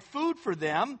provide food for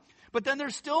them, but then they're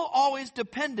still always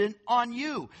dependent on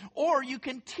you. Or you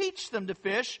can teach them to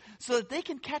fish so that they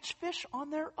can catch fish on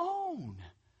their own.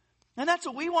 And that's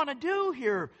what we want to do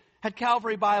here at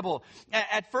Calvary Bible.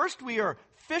 At first we are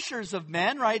fishers of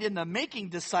men, right, in the making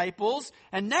disciples.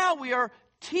 And now we are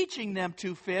teaching them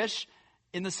to fish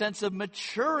in the sense of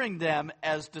maturing them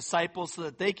as disciples so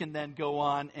that they can then go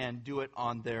on and do it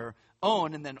on their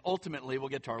own. And then ultimately we'll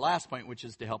get to our last point, which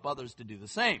is to help others to do the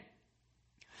same.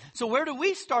 So where do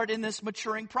we start in this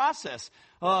maturing process?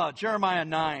 Jeremiah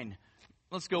 9.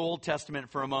 Let's go Old Testament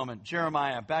for a moment.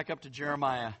 Jeremiah, back up to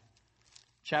Jeremiah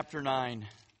chapter 9,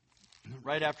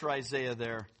 right after Isaiah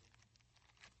there.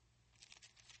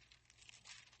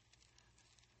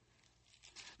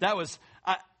 That was,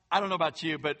 I don't know about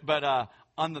you, but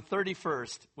on the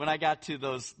 31st, when I got to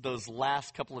those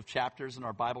last couple of chapters in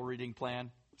our Bible reading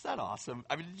plan, was that awesome?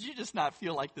 I mean, did you just not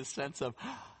feel like this sense of,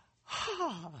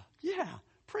 yeah,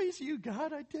 praise you,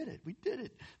 God, I did it. We did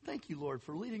it. Thank you, Lord,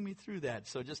 for leading me through that.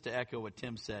 So just to echo what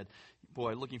Tim said,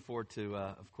 boy, looking forward to,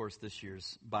 of course, this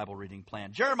year's Bible reading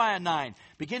plan. Jeremiah 9,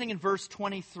 beginning in verse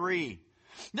 23.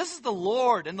 This is the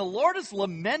Lord, and the Lord is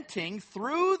lamenting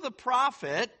through the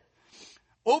prophet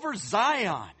over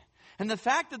Zion. And the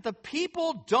fact that the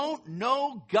people don't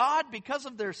know God because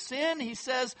of their sin, he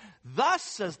says, thus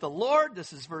says the Lord,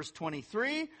 this is verse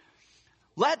 23,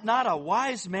 let not a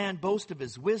wise man boast of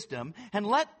his wisdom, and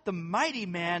let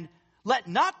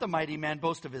not the mighty man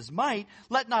boast of his might,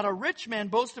 let not a rich man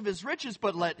boast of his riches,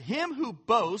 but let him who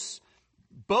boasts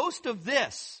boast of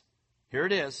this. Here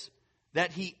it is,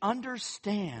 that he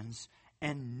understands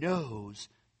and knows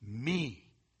me,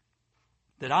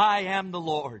 that I am the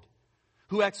Lord,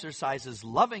 who exercises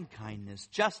loving kindness,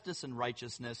 justice, and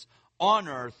righteousness on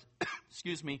earth.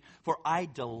 For I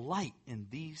delight in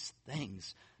these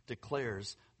things,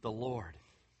 declares the Lord.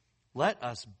 Let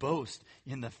us boast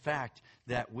in the fact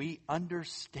that we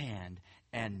understand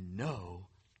and know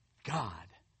God.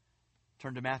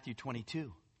 Turn to Matthew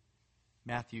 22.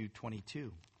 Matthew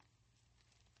 22.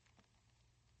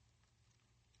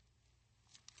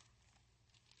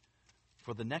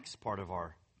 For the next part of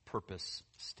our purpose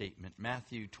statement,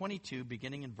 Matthew 22,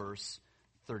 beginning in verse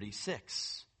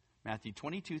 36. Matthew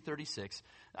 22:36.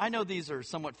 I know these are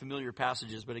somewhat familiar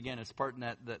passages, but again, it's part in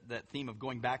that theme of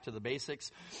going back to the basics.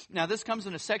 Now, this comes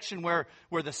in a section where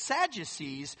the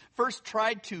Sadducees first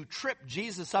tried to trip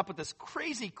Jesus up with this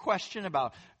crazy question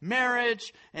about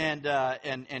marriage and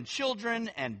children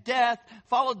and death,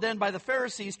 followed then by the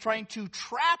Pharisees trying to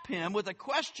trap him with a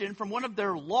question from one of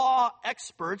their law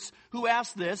experts who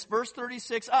asked this, verse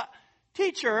 36,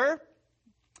 Teacher,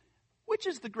 which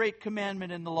is the great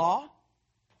commandment in the law?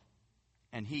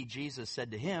 And he, Jesus,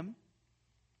 said to him,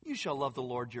 You shall love the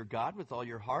Lord your God with all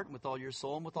your heart and with all your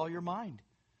soul and with all your mind.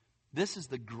 This is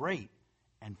the great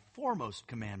and foremost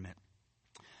commandment.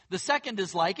 The second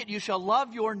is like it. You shall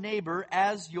love your neighbor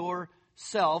as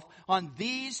yourself. On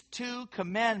these two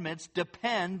commandments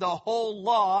depend the whole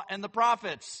law and the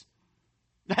prophets.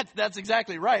 That's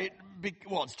exactly right.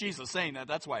 Well, it's Jesus saying that.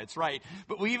 That's why it's right.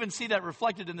 But we even see that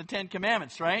reflected in the Ten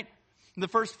Commandments, right? The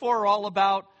first four are all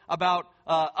about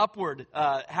upward,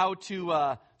 how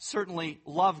to certainly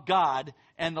love God,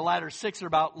 and the latter six are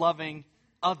about loving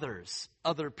others,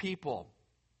 other people.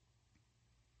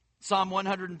 Psalm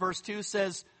 100 and verse 2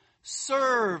 says,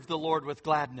 Serve the Lord with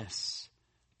gladness.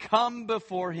 Come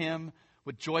before him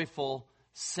with joyful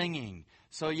singing.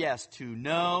 So yes, to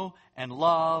know and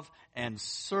love and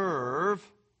serve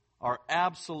are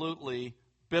absolutely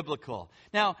biblical.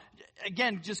 Now,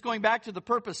 again, just going back to the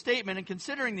purpose statement and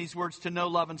considering these words to know,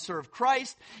 love, and serve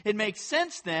Christ, it makes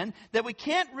sense then that we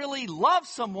can't really love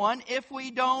someone if we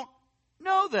don't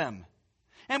know them.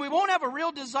 And we won't have a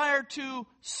real desire to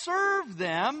serve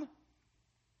them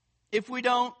if we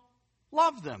don't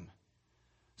love them.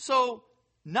 So,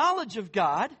 knowledge of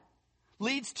God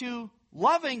leads to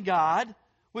loving God,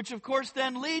 which of course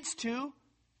then leads to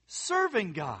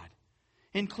serving God,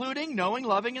 including knowing,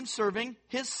 loving, and serving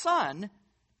his Son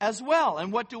as well.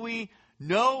 And what do we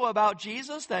know about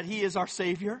Jesus? That he is our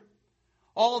Savior.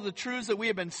 All of the truths that we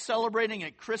have been celebrating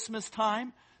at Christmas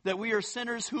time, that we are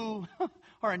sinners who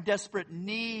are in desperate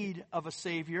need of a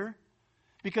Savior,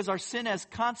 because our sin has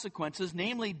consequences,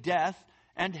 namely death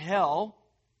and hell,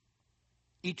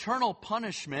 eternal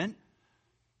punishment.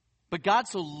 But God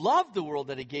so loved the world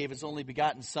that he gave his only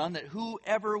begotten Son, that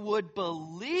whoever would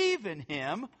believe in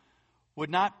him would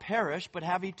not perish, but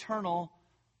have eternal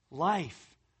life.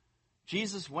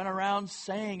 Jesus went around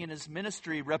saying in his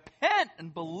ministry, repent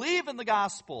and believe in the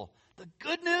gospel, the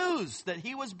good news that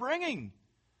he was bringing,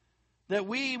 that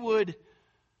we would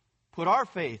put our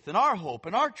faith and our hope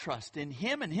and our trust in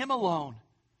him and him alone.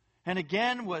 And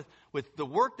again, with the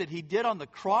work that he did on the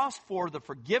cross for the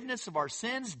forgiveness of our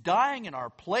sins, dying in our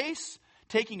place,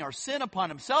 taking our sin upon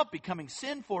himself, becoming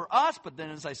sin for us. But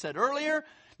then, as I said earlier,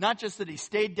 not just that he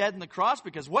stayed dead on the cross,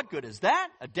 because what good is that?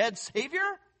 A dead Savior?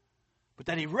 But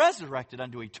that he resurrected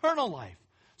unto eternal life,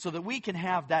 so that we can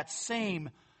have that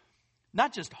same,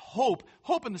 not just hope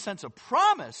in the sense of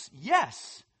promise,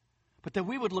 yes, but that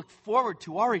we would look forward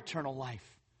to our eternal life.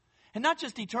 And not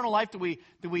just eternal life that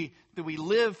we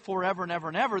live forever and ever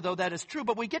and ever, though that is true,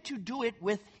 but we get to do it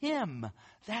with him.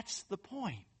 That's the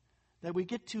point. That we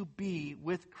get to be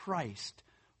with Christ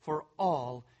for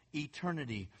all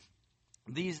eternity.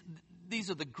 These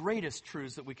are the greatest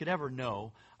truths that we could ever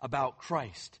know about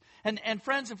Christ. And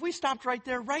friends, if we stopped right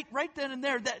there, right then and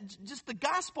there, that just the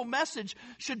gospel message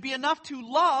should be enough to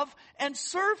love and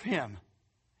serve him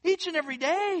each and every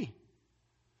day.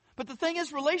 But the thing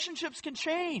is, relationships can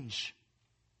change.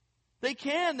 They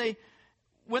can.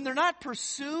 When they're not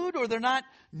pursued or they're not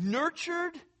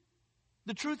nurtured,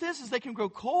 the truth is they can grow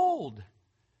cold.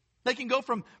 They can go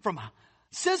from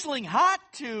sizzling hot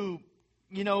to,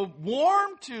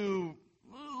 warm to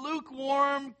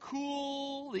lukewarm,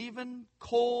 cool, even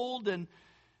cold, and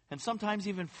sometimes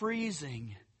even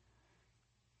freezing.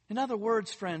 In other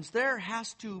words, friends, there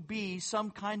has to be some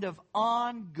kind of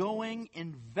ongoing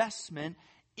investment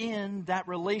in that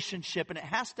relationship, and it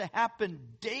has to happen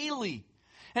daily.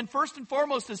 And first and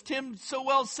foremost, as Tim so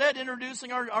well said,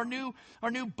 introducing our new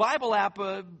Bible app,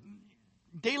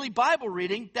 daily Bible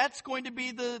reading, that's going to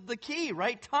be the key,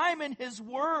 right? Time in his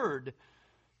word.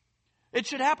 It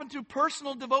should happen through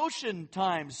personal devotion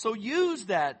times. So use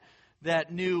that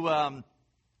new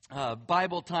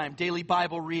Bible time, daily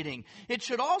Bible reading. It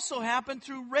should also happen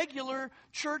through regular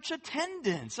church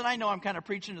attendance. And I know I'm kind of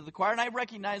preaching to the choir, and I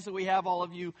recognize that we have all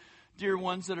of you dear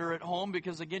ones that are at home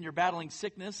because, again, you're battling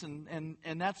sickness and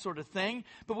that sort of thing.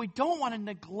 But we don't want to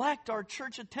neglect our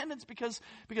church attendance because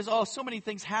so many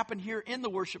things happen here in the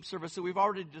worship service that we've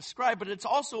already described. But it's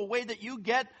also a way that you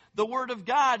get the Word of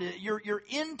God. You're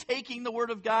intaking the Word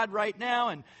of God right now,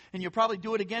 and you'll probably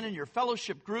do it again in your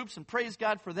fellowship groups, and praise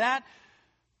God for that.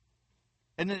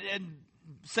 And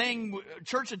saying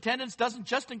church attendance doesn't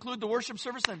just include the worship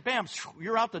service and bam,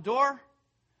 you're out the door.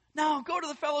 No, go to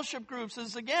the fellowship groups,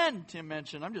 as again Tim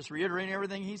mentioned. I'm just reiterating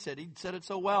everything he said. He said it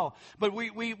so well. But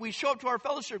we show up to our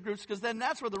fellowship groups because then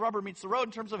that's where the rubber meets the road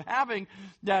in terms of having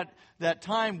that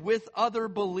time with other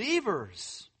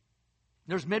believers.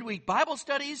 There's midweek Bible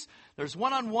studies. There's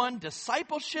one-on-one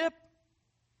discipleship.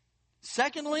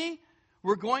 Secondly,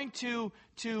 we're going to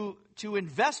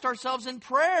invest ourselves in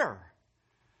prayer.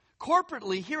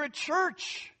 Corporately, here at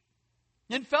church,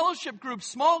 in fellowship groups,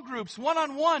 small groups,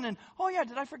 one-on-one. And, oh yeah,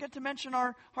 did I forget to mention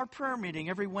our prayer meeting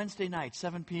every Wednesday night,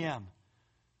 7 p.m.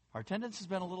 Our attendance has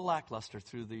been a little lackluster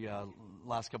through the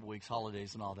last couple weeks,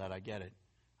 holidays and all that. I get it.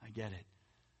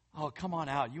 Oh, come on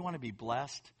out. You want to be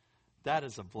blessed? That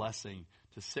is a blessing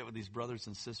to sit with these brothers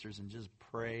and sisters and just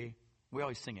pray. We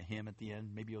always sing a hymn at the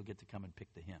end. Maybe you'll get to come and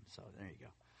pick the hymn. So there you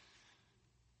go.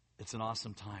 It's an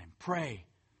awesome time. Pray.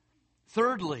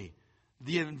 Thirdly,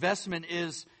 the investment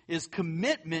is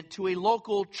commitment to a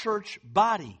local church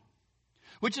body,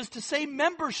 which is to say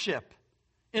membership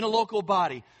in a local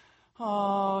body.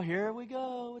 Oh, here we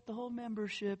go with the whole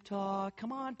membership talk.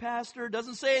 Come on, Pastor. It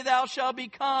doesn't say thou shalt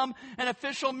become an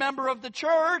official member of the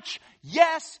church.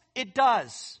 Yes, it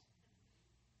does.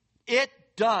 It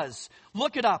does.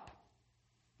 Look it up.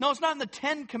 No, it's not in the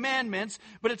 10 Commandments,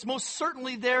 but it's most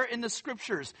certainly there in the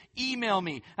Scriptures. Email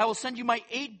me. I will send you my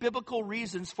 8 biblical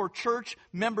reasons for church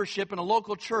membership in a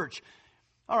local church.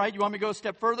 All right, you want me to go a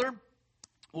step further?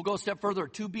 We'll go a step further.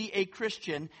 To be a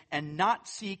Christian and not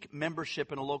seek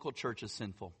membership in a local church is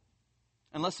sinful.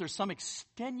 Unless there's some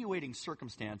extenuating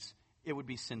circumstance, it would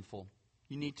be sinful.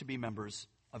 You need to be members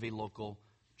of a local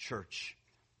church.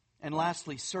 And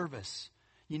lastly, service.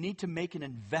 You need to make an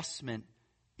investment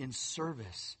in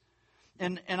service.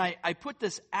 And I put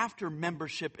this after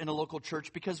membership in a local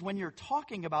church because when you're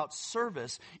talking about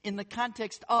service in the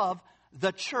context of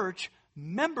the church,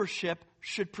 membership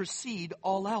should precede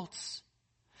all else.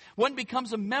 One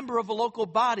becomes a member of a local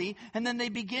body and then they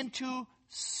begin to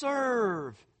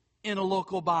serve in a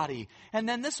local body. And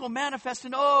then this will manifest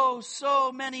in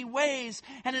so many ways.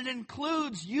 And it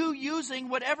includes you using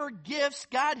whatever gifts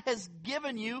God has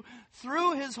given you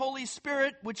through His Holy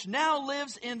Spirit, which now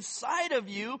lives inside of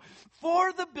you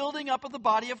for the building up of the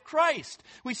body of Christ.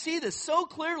 We see this so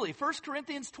clearly. 1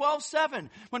 Corinthians 12:7,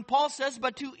 when Paul says,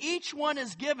 but to each one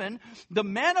is given the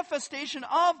manifestation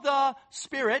of the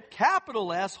Spirit,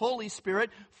 capital S, Holy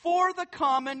Spirit, for the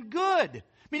common good.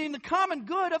 Meaning the common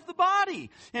good of the body.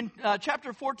 In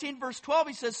chapter 14, verse 12,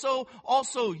 he says, so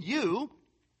also you,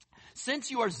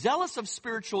 since you are zealous of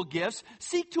spiritual gifts,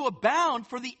 seek to abound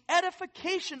for the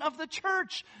edification of the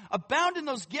church. Abound in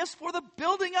those gifts for the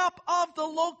building up of the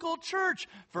local church.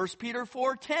 1 Peter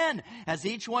 4:10, as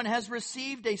each one has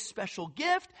received a special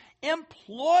gift,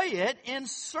 employ it in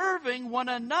serving one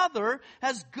another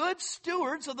as good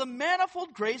stewards of the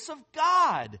manifold grace of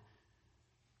God.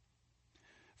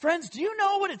 Friends, do you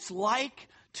know what it's like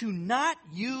to not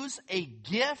use a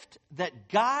gift that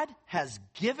God has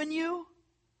given you?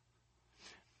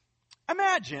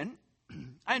 Imagine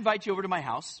I invite you over to my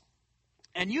house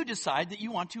and you decide that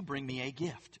you want to bring me a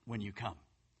gift when you come.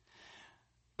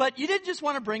 But you didn't just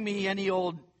want to bring me any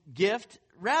old gift.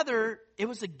 Rather, it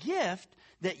was a gift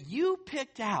that you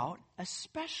picked out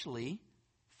especially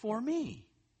for me.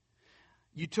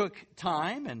 You took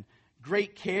time and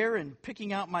great care in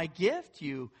picking out my gift.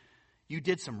 You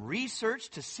did some research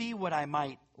to see what I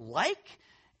might like.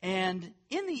 And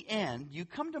in the end, you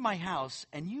come to my house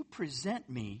and you present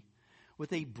me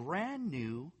with a brand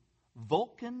new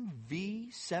Vulcan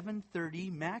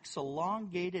V730 Max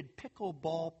elongated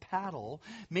pickleball paddle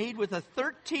made with a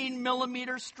 13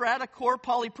 millimeter Stratacore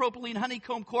polypropylene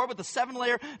honeycomb core with a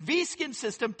 7-layer V-skin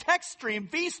system,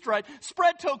 TechStream, V-strut,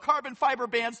 spread toe carbon fiber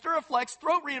bands, Duraflex,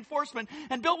 throat reinforcement,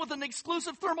 and built with an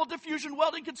exclusive thermal diffusion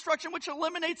welding construction which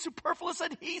eliminates superfluous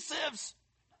adhesives.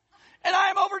 And I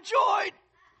am overjoyed.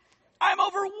 I'm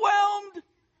overwhelmed.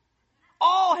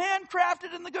 All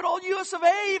handcrafted in the good old US of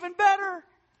A, even better.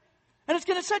 And it's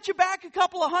going to set you back a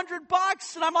couple of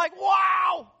 $100. And I'm like,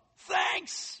 wow,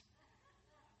 thanks.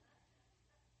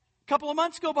 A couple of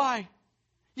months go by.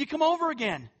 You come over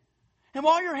again. And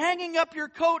while you're hanging up your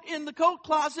coat in the coat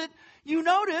closet, you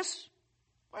notice,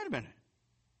 wait a minute,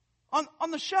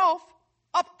 on the shelf,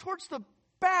 up towards the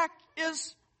back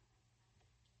that's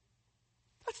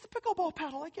the pickleball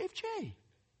paddle I gave Jay.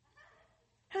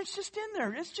 And it's just in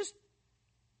there. It's just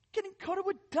getting coated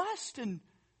with dust and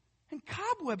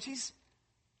cobwebs. He's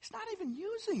not even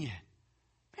using it.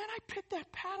 Man, I picked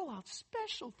that paddle out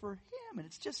special for him, and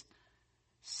it's just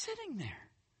sitting there.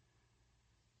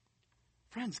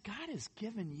 Friends, God has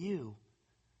given you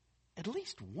at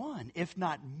least one, if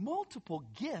not multiple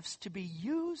gifts to be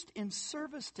used in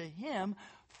service to Him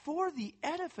for the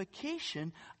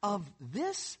edification of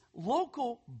this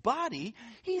local body.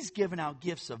 He's given out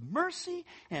gifts of mercy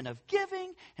and of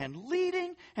giving and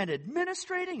leading and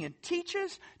administrating and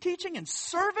teaching and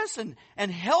service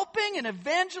and helping and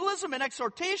evangelism and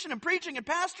exhortation and preaching and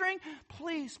pastoring.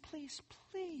 Please, please,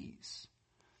 please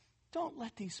don't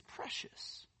let these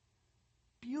precious,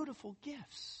 beautiful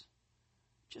gifts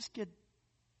just get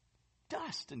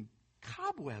dust and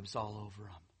cobwebs all over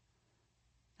them.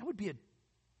 That would be a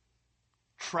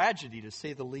tragedy, to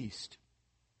say the least.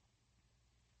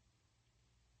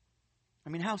 I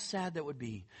mean, how sad that would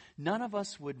be. None of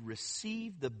us would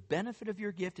receive the benefit of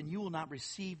your gift, and you will not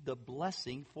receive the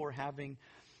blessing for having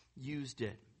used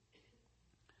it.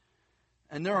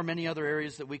 And there are many other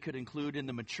areas that we could include in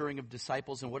the maturing of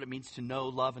disciples and what it means to know,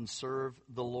 love, and serve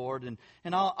the Lord.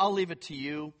 And I'll leave it to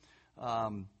you.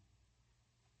 And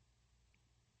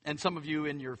some of you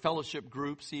in your fellowship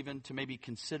groups even to maybe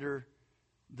consider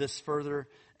this further.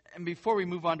 And before we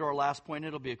move on to our last point,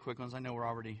 it'll be a quick one. I know we're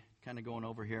already kind of going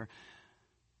over here.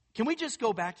 Can we just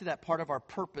go back to that part of our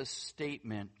purpose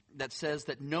statement that says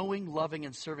that knowing, loving,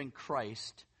 and serving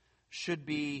Christ should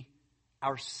be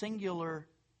our singular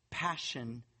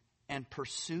passion and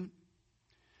pursuit?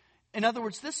 In other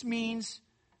words, this means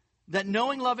that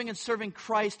knowing, loving, and serving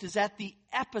Christ is at the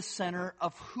epicenter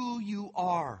of who you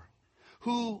are,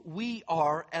 who we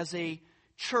are as a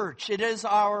church. It is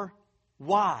our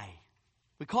why.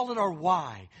 We call it our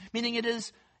why, meaning it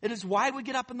is why we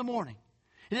get up in the morning.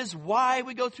 It is why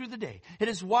we go through the day. It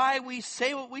is why we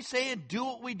say what we say and do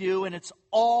what we do, and it's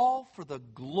all for the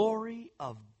glory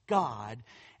of God.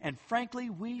 And frankly,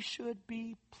 we should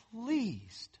be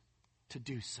pleased to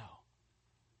do so.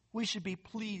 We should be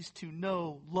pleased to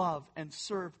know, love, and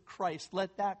serve Christ.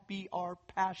 Let that be our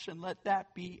passion. Let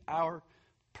that be our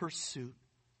pursuit.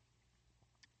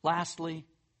 Lastly,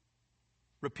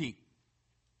 repeat.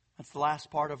 That's the last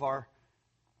part of our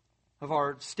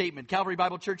statement. Calvary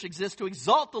Bible Church exists to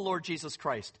exalt the Lord Jesus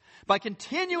Christ by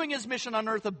continuing His mission on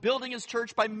earth of building His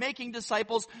church by making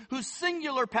disciples whose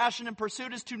singular passion and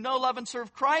pursuit is to know, love, and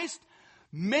serve Christ,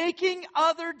 making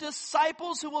other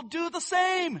disciples who will do the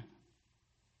same.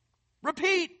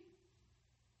 Repeat.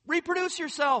 Reproduce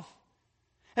yourself.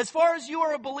 As far as you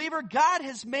are a believer, God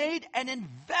has made an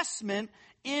investment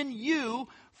in you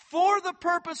for the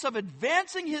purpose of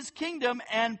advancing His kingdom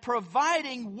and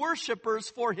providing worshipers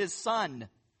for His Son.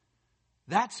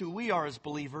 That's who we are as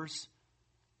believers.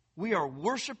 We are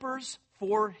worshipers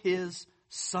for His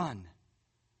Son.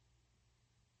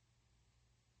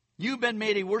 You've been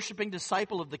made a worshiping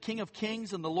disciple of the King of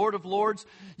Kings and the Lord of Lords.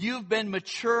 You've been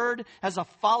matured as a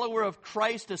follower of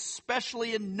Christ,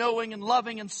 especially in knowing and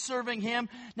loving and serving Him.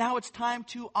 Now it's time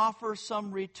to offer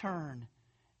some return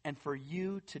and for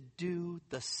you to do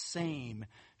the same.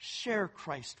 Share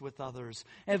Christ with others.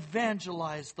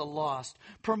 Evangelize the lost.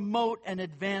 Promote and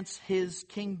advance His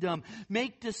kingdom.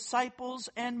 Make disciples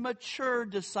and mature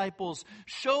disciples.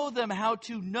 Show them how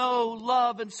to know,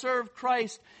 love, and serve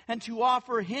Christ and to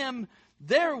offer Him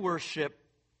their worship.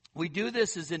 We do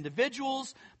this as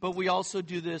individuals, but we also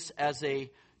do this as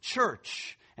a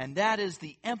church. And that is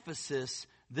the emphasis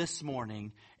this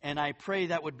morning. And I pray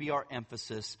that would be our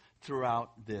emphasis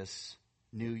throughout this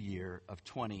new year of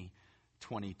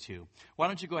 2022. Why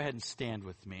don't you go ahead and stand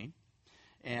with me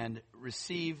and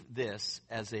receive this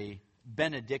as a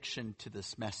benediction to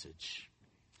this message.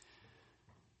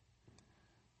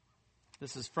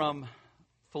 This is from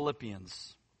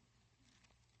Philippians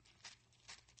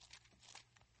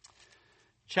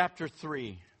chapter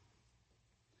 3,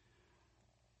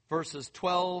 verses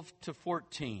 12 to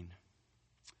 14.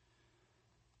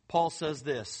 Paul says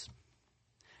this: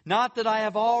 not that I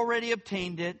have already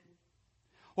obtained it,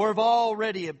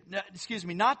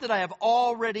 not that I have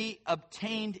already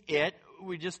obtained it.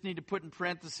 We just need to put in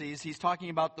parentheses, he's talking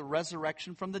about the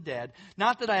resurrection from the dead.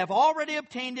 Not that I have already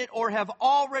obtained it or have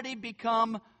already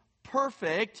become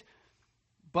perfect,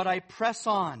 but I press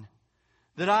on,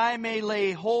 that I may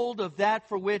lay hold of that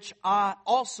for which I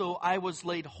was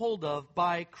laid hold of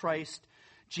by Christ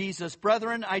Jesus.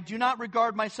 Brethren, I do not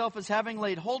regard myself as having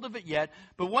laid hold of it yet,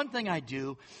 but one thing I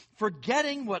do,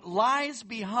 forgetting what lies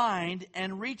behind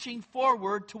and reaching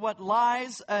forward to what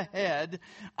lies ahead,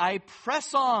 I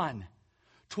press on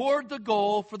toward the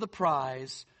goal for the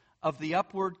prize of the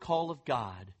upward call of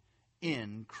God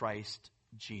in Christ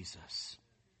Jesus.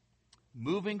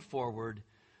 Moving forward,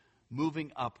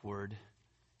 moving upward.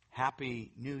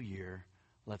 Happy New Year.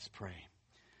 Let's pray.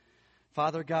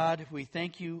 Father God, we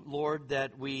thank you, Lord,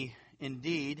 that we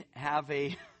indeed have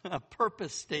a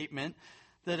purpose statement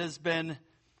that has been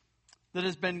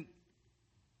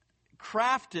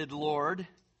crafted, Lord,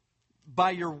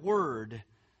 by your word,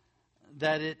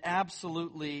 that it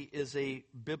absolutely is a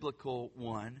biblical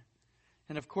one.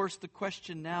 And of course, the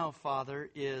question now, Father,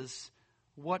 is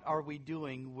what are we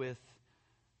doing with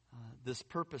this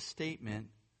purpose statement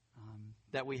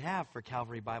that we have for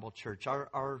Calvary Bible Church?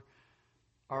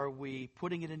 Are we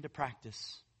putting it into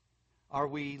practice? Are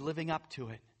we living up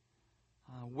to it?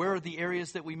 Where are the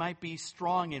areas that we might be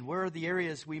strong in? Where are the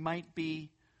areas we might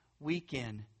be weak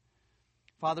in?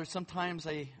 Father, sometimes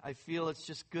I feel it's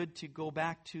just good to go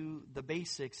back to the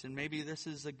basics, and maybe this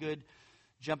is a good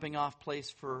jumping off place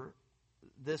for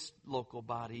this local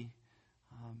body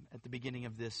at the beginning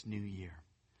of this new year.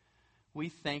 We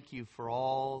thank you for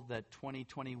all that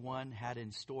 2021 had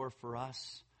in store for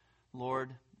us,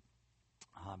 Lord,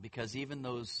 because even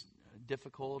those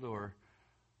difficult or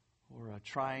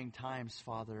trying times,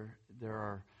 Father, there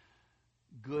are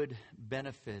good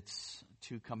benefits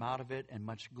to come out of it and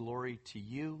much glory to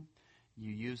you.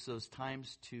 You use those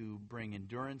times to bring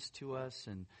endurance to us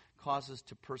and cause us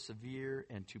to persevere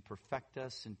and to perfect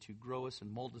us and to grow us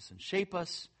and mold us and shape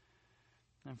us.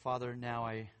 And Father, now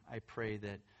I pray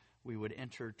that we would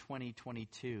enter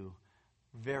 2022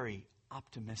 very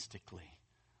optimistically,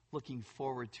 looking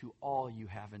forward to all you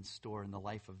have in store in the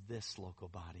life of this local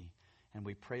body. And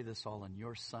we pray this all in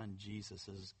your Son,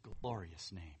 Jesus'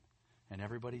 glorious name. And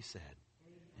everybody said,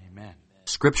 Amen.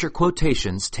 Scripture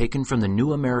quotations taken from the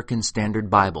New American Standard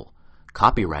Bible.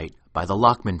 Copyright by the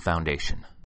Lockman Foundation.